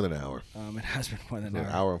been more than an hour. It has been more than An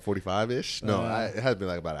an hour. hour and 45-ish? No, it has been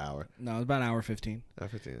like about an hour. No, it's about an hour 15. Hour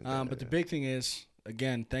 15. But the big thing is,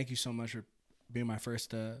 again, thank you so much for being my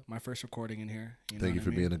first recording in here. Thank you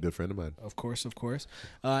for being a good friend of mine. Of course.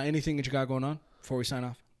 Anything that you got going on before we sign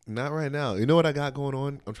off? Not right now. You know what I got going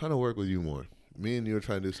on? I'm trying to work with you more. Me and you are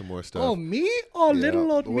trying to do some more stuff. Oh, me? Oh, yeah,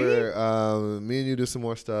 little old me? Me and you do some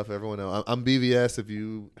more stuff. Everyone else. I'm BVS if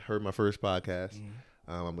you heard my first podcast.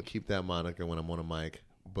 I'm going to keep that moniker when I'm on a mic.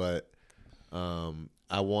 But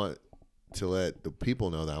I want to let the people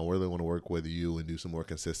know that I really want to work with you and do some more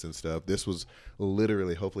consistent stuff. This was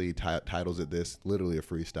literally, hopefully he titles it this, literally a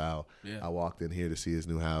freestyle. Yeah. I walked in here to see his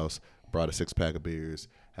new house, brought a 6-pack of beers,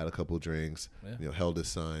 had a couple of drinks, held his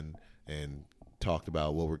son, and talked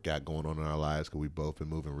about what we got going on in our lives because we've both been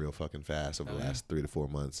moving real fucking fast over the last 3 to 4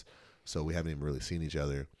 months. So we haven't even really seen each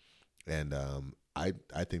other. And I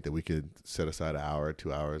think that we could set aside an hour,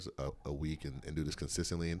 2 hours a week and do this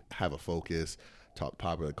consistently and have a focus, talk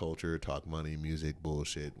popular culture, talk money, music,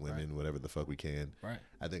 bullshit, women, whatever the fuck we can. Right.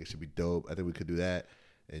 I think it should be dope. I think we could do that.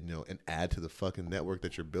 And, and add to the fucking network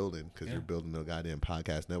that you're building because you're building a goddamn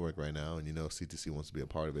podcast network right now. And, CTC wants to be a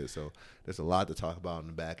part of it. So there's a lot to talk about in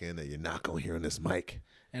the back end that you're not going to hear on this mic.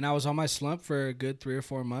 And I was on my slump for a good 3 or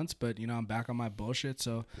 4 months, but, I'm back on my bullshit.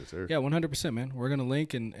 So, yeah, 100%, man. We're going to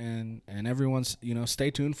link and everyone's, stay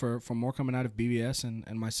tuned for more coming out of BVS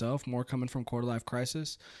and myself, more coming from Quarter Life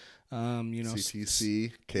Crisis.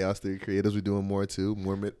 CTC, Chaos Theory Creatives, we're doing more too.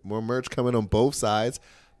 More merch coming on both sides.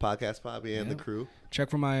 Podcast Poppy and the crew. Check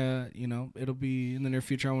for my, it'll be in the near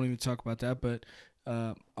future. I won't even talk about that, but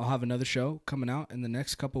I'll have another show coming out in the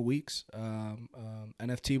next couple weeks.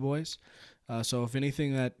 NFT Boys. So if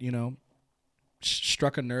anything that,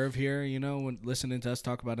 struck a nerve here, when listening to us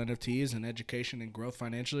talk about NFTs and education and growth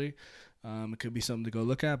financially, it could be something to go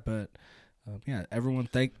look at. But everyone,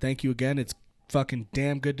 thank you again. It's fucking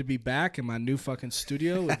damn good to be back in my new fucking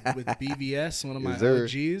studio with BVS, one of my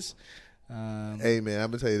OGs. Hey man, I'm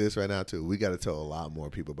gonna tell you this right now too. We got to tell a lot more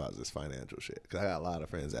people about this financial shit because I got a lot of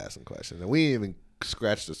friends asking questions, and we ain't even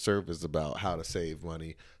scratched the surface about how to save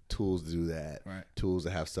money, tools to do that, tools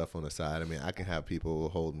to have stuff on the side. I mean, I can have people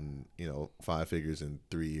holding 5 figures in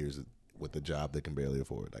 3 years with a job they can barely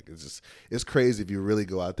afford. Like it's crazy if you really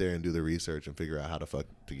go out there and do the research and figure out how to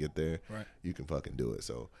get there. Right. You can fucking do it.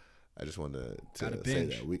 So I just wanted to say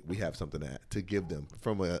that we have something to give them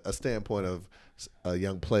from a standpoint of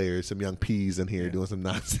young players, some young peas in here doing some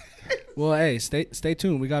nonsense. Well, hey, stay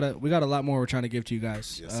tuned. We got a lot more we're trying to give to you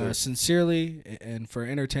guys, sincerely and for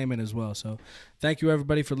entertainment as well. So, thank you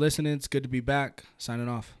everybody for listening. It's good to be back. Signing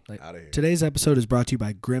off. Out of here. Today's episode is brought to you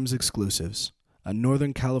by Grimm's Exclusives, a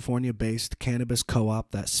Northern California-based cannabis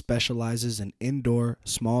co-op that specializes in indoor,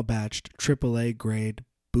 small-batched, AAA grade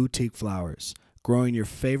boutique flowers, growing your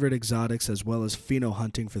favorite exotics as well as pheno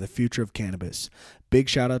hunting for the future of cannabis. Big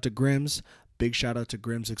shout out to Grimm's. Big shout out to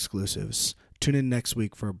Grimm's Exclusives. Tune in next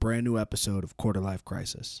week for a brand new episode of Quarter Life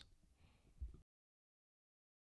Crisis.